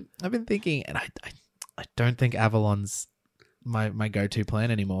been thinking, and I don't think Avalon's my go-to plan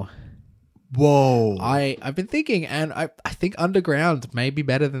anymore. Whoa. I've been thinking, and I think Underground may be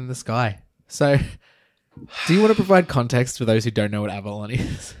better than the Sky. So, do you want to provide context for those who don't know what Avalon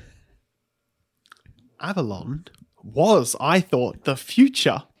is? Avalon was, I thought, the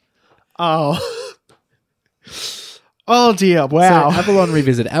future. Oh. Oh dear, wow. So Avalon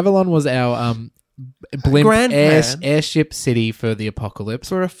Revisited. Avalon was our blimp Grand plan. airship city for the apocalypse.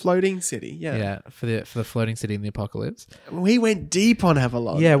 For a floating city, Yeah, for the floating city in the apocalypse. We went deep on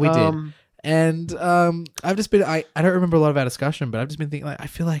Avalon. Yeah, we did. And I've just been I don't remember a lot of our discussion, but I've just been thinking like I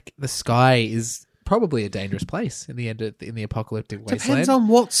feel like the Sky is probably a dangerous place in the apocalyptic wasteland. Depends on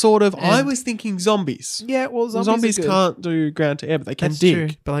what sort of. And- I was thinking zombies. Yeah, well, Zombies are good. can't do ground to air, but they can That's dig. true.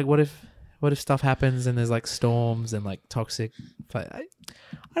 But like, what if stuff happens and there's like storms and like toxic? I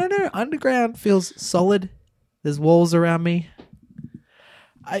don't know. Underground feels solid. There's walls around me.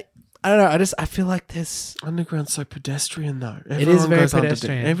 I don't know. I feel like there's. Underground's so pedestrian, though. It is very goes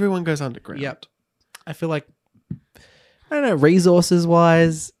pedestrian. Everyone goes underground. Yep. I feel like I don't know. Resources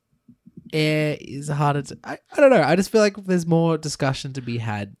wise, air is harder to. I don't know. I just feel like there's more discussion to be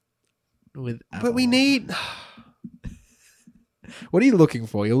had with. But we need. What are you looking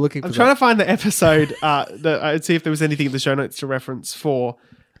for? You're looking for. I'm trying to find the episode. I'd see if there was anything in the show notes to reference for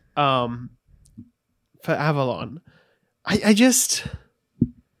Avalon. I just.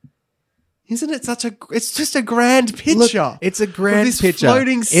 Isn't it such a? It's just a grand picture. Look, it's a grand this picture.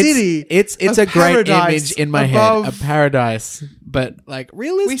 floating city. It's a great paradise image in my above- head. A paradise, but like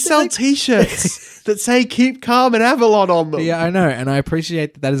realistic. We sell T-shirts that say "Keep Calm" and Avalon on them. Yeah, I know, and I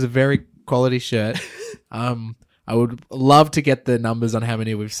appreciate that is a very quality shirt. I would love to get the numbers on how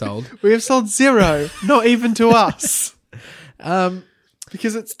many we've sold. We have sold 0, not even to us,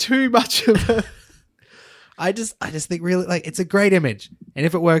 because it's too much of a. I just think really like it's a great image, and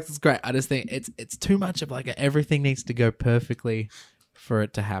if it works, it's great. I just think it's too much of like everything needs to go perfectly for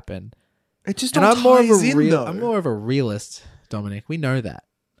it to happen. It just And all I'm more of ties a in, though. I'm more of a realist, Dominic. We know that,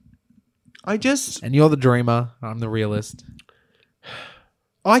 and you're the dreamer. I'm the realist.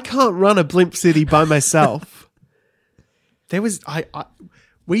 I can't run a blimp city by myself.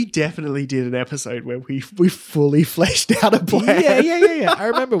 We definitely did an episode where we fully fleshed out a plan. Yeah. I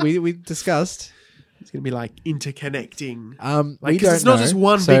remember we discussed. It's going to be like interconnecting. We 'cause it's not just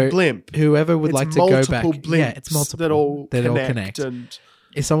one So big blimp. Whoever would It's like to go back, multiple blimps it's multiple that all connect. And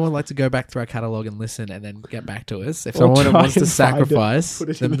If someone would like to go back through our catalog and listen, and then get back to us, if Or someone try wants to and find it, sacrifice put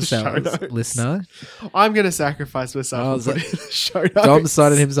it in the show themselves, notes. listener, I'm going to sacrifice myself Oh, and put it in the show notes. Dom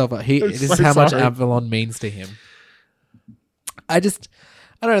sided himself up. I'm This is so how much sorry. Avalon means to him. I don't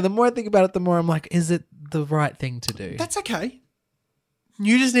know. The more I think about it, the more I'm like, is it the right thing to do? That's okay.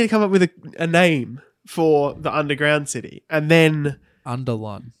 You just need to come up with a name for the underground city, and then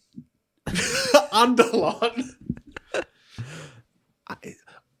Underlon. Underlon.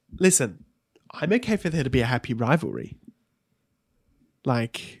 Listen, I'm okay for there to be a happy rivalry.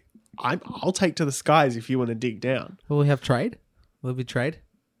 Like, I'll take to the skies if you want to dig down. Will we have trade? Will we trade?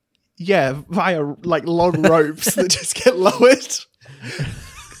 Yeah, via like long ropes that just get lowered.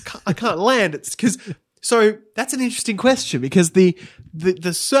 I can't land. It's because So that's an interesting question because the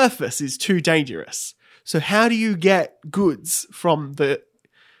surface is too dangerous. So how do you get goods from the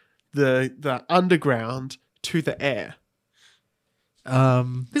underground to the air?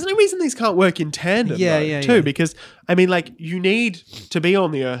 There's no reason these can't work in tandem, too. Because I mean, like, you need to be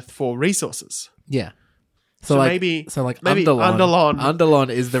on the Earth for resources. Yeah. So maybe Underlon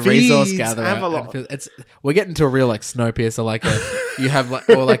is the feeds resource gatherer. Avalon. We're getting to a real like Snowpiercer, like you have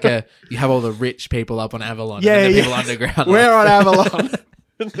all the rich people up on Avalon, and then the people underground. We're on Avalon.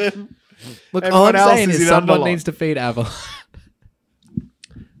 And then Look, all I'm saying is in someone Underlon. needs to feed Avalon.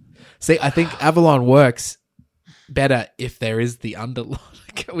 See, I think Avalon works better if there is the Underlon.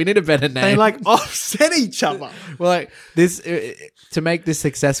 We need a better name. They like offset each other. Well, like this to make this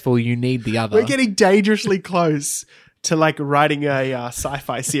successful, you need the other. We're getting dangerously close to like writing a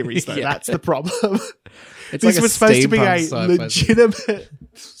sci-fi series, though. Yeah. That's the problem. It's This like was supposed to be steampunk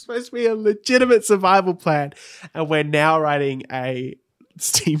a sci-fi. legitimate survival plan, and we're now writing a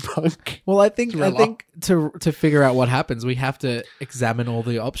steampunk. Well, I think thriller. to figure out what happens, we have to examine all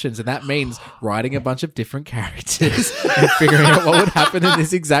the options, and that means writing a bunch of different characters and figuring out what would happen in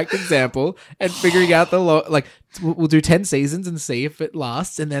this exact example, and figuring out we'll do 10 seasons and see if it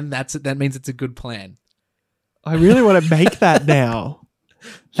lasts, and then that means it's a good plan. I really want to make that now.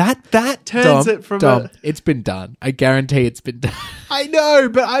 That turns it from it's been done. I guarantee it's been done. I know,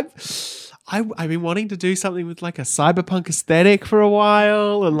 but I've been wanting to do something with like a cyberpunk aesthetic for a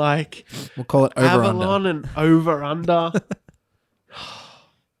while, and like We'll call it Over Avalon Under. and Over Under.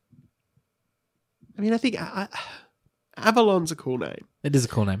 I mean, I think Avalon's a cool name. It is a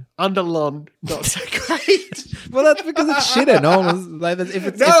cool name. Underlon, not so great. Well, that's because it's shitter. No one was like, if No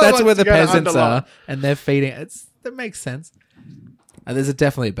one that's wants where the to go to peasants Underlon. are and they're feeding it, that makes sense. There's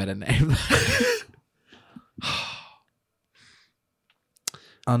definitely a better name.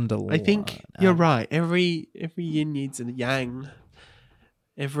 Underlon. I think you're right. Every yin needs a yang.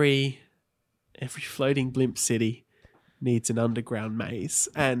 Every floating blimp city needs an underground maze,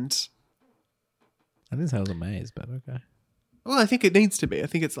 and I didn't say it was a maze, but okay. well, I think it needs to be. I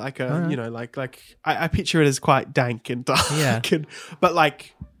think it's like a Alright. like I picture it as quite dank and dark, Yeah. but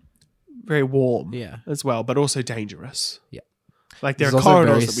like very warm, Yeah. as well, but also dangerous. Yeah. Like there It's are also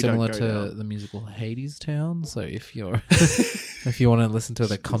corridors very that we similar don't to go down. the musical Hades Town. So if you want to listen to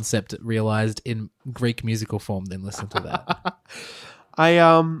the concept realized in Greek musical form, then listen to that.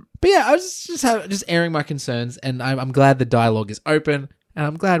 But yeah, I was just airing my concerns, and I'm glad the dialogue is open, and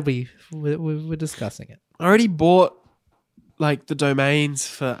I'm glad we're discussing it. I already bought like the domains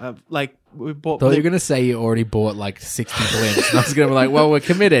for we bought. Thought you were going to say you already bought like 60 blimps, and I was going to be like, well, we're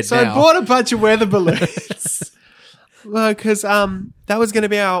committed So now. I bought a bunch of weather balloons. Well, because that was going to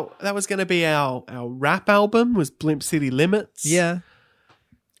be our rap album was Blimp City Limits. Yeah.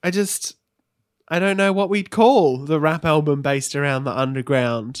 I don't know what we'd call the rap album based around the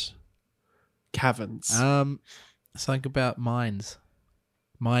underground caverns. Something about mines.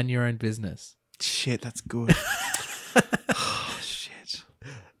 Mind your own business. Shit, that's good. Oh, shit.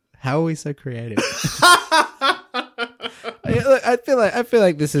 How are we so creative? I feel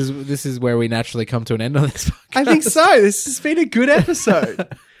like this is where we naturally come to an end on this podcast. I think so. This has been a good episode.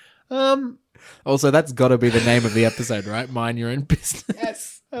 Also, that's got to be the name of the episode, right? Mind your own business.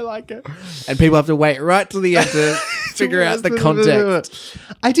 Yes, I like it. And people have to wait right till the end to figure out the context.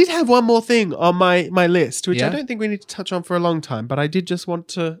 I did have one more thing on my list, which I Yeah? don't think we need to touch on for a long time, but I did just want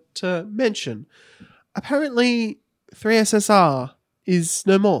to mention. Apparently, 3SSR is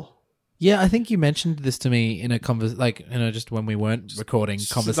no more. Yeah, I think you mentioned this to me in a just when we weren't recording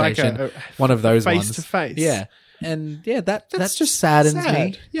conversation. Like one of those face ones. to face. Yeah. And yeah, that's just saddens sad.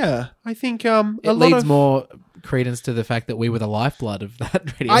 me. Yeah, I think It a lot leads of more credence to the fact that we were the lifeblood of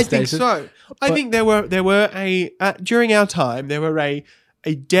that radio I station. think so. I But- think there were during our time there were a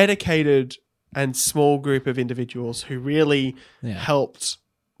dedicated and small group of individuals who really Yeah. helped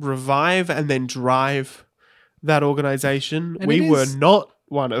revive and then drive that organization. And We it were is- not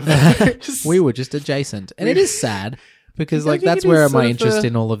one of those. We were just adjacent. And it is sad because I like think that's it where is my sort of interest a-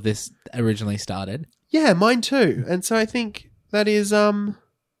 in all of this originally started. Yeah, mine too. And so I think that is I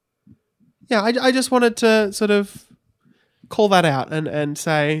just wanted to sort of call that out and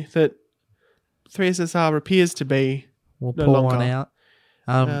say that 3SSR appears to be We'll no pull longer. one out.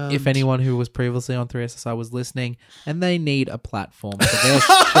 If anyone who was previously on 3SSR was listening and they need a platform for their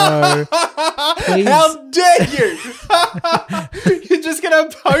show, please. How dare you? You're just going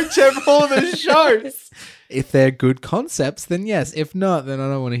to poach all the shows. if they're good concepts, then yes. If not, then I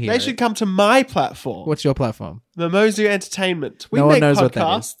don't want to hear They it. should come to my platform, What's your platform? Mimozu Entertainment. We No one make knows podcasts. what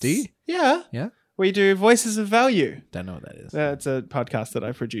that is. Do you? Yeah. Yeah? We do Voices of Value. Don't know what that is. It's a podcast that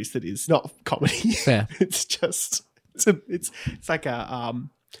I produce that is not comedy. Fair. It's just it's like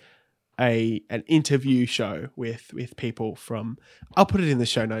an interview show with people from. I'll put it in the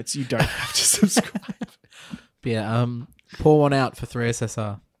show notes. You don't have to subscribe. Yeah. Pour one out for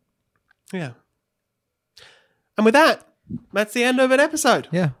 3SSR. Yeah. And with that, that's the end of an episode.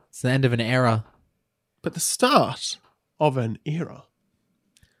 Yeah. It's the end of an era. But the start of an era.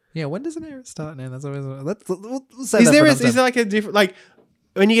 Yeah. When does an era start now? That's always. We'll say Is that there for is another there like a different like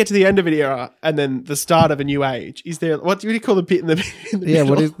when you get to the end of an era and then the start of a new age? Is there what do you call the bit in the time. middle?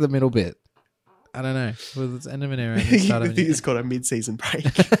 What is the middle bit? I don't know. Well, it's end of an era. And the start of a new It's called a mid-season break.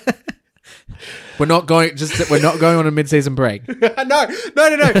 We're not going on a mid-season break. No.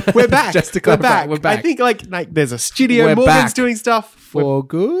 We're back. Just to clarify, we're back. I think like there's a studio. We're Morgan's back. doing stuff. For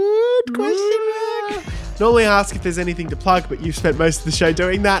good question mark. Normally I ask if there's anything to plug, but you've spent most of the show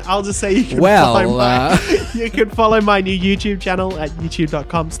doing that. I'll just say you can you can follow my new YouTube channel at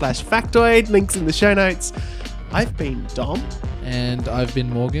youtube.com/factoid. Links in the show notes. I've been Dom. And I've been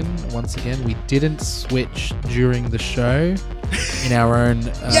Morgan. Once again, we didn't switch during the show in our own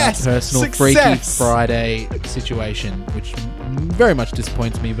personal success. Freaky Friday situation, which very much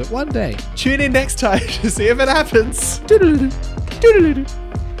disappoints me, but one day. Tune in next time to see if it happens.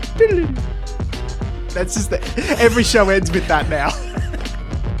 That's just every show ends with that now.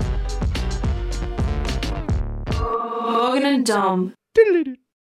 Morgan and Dom.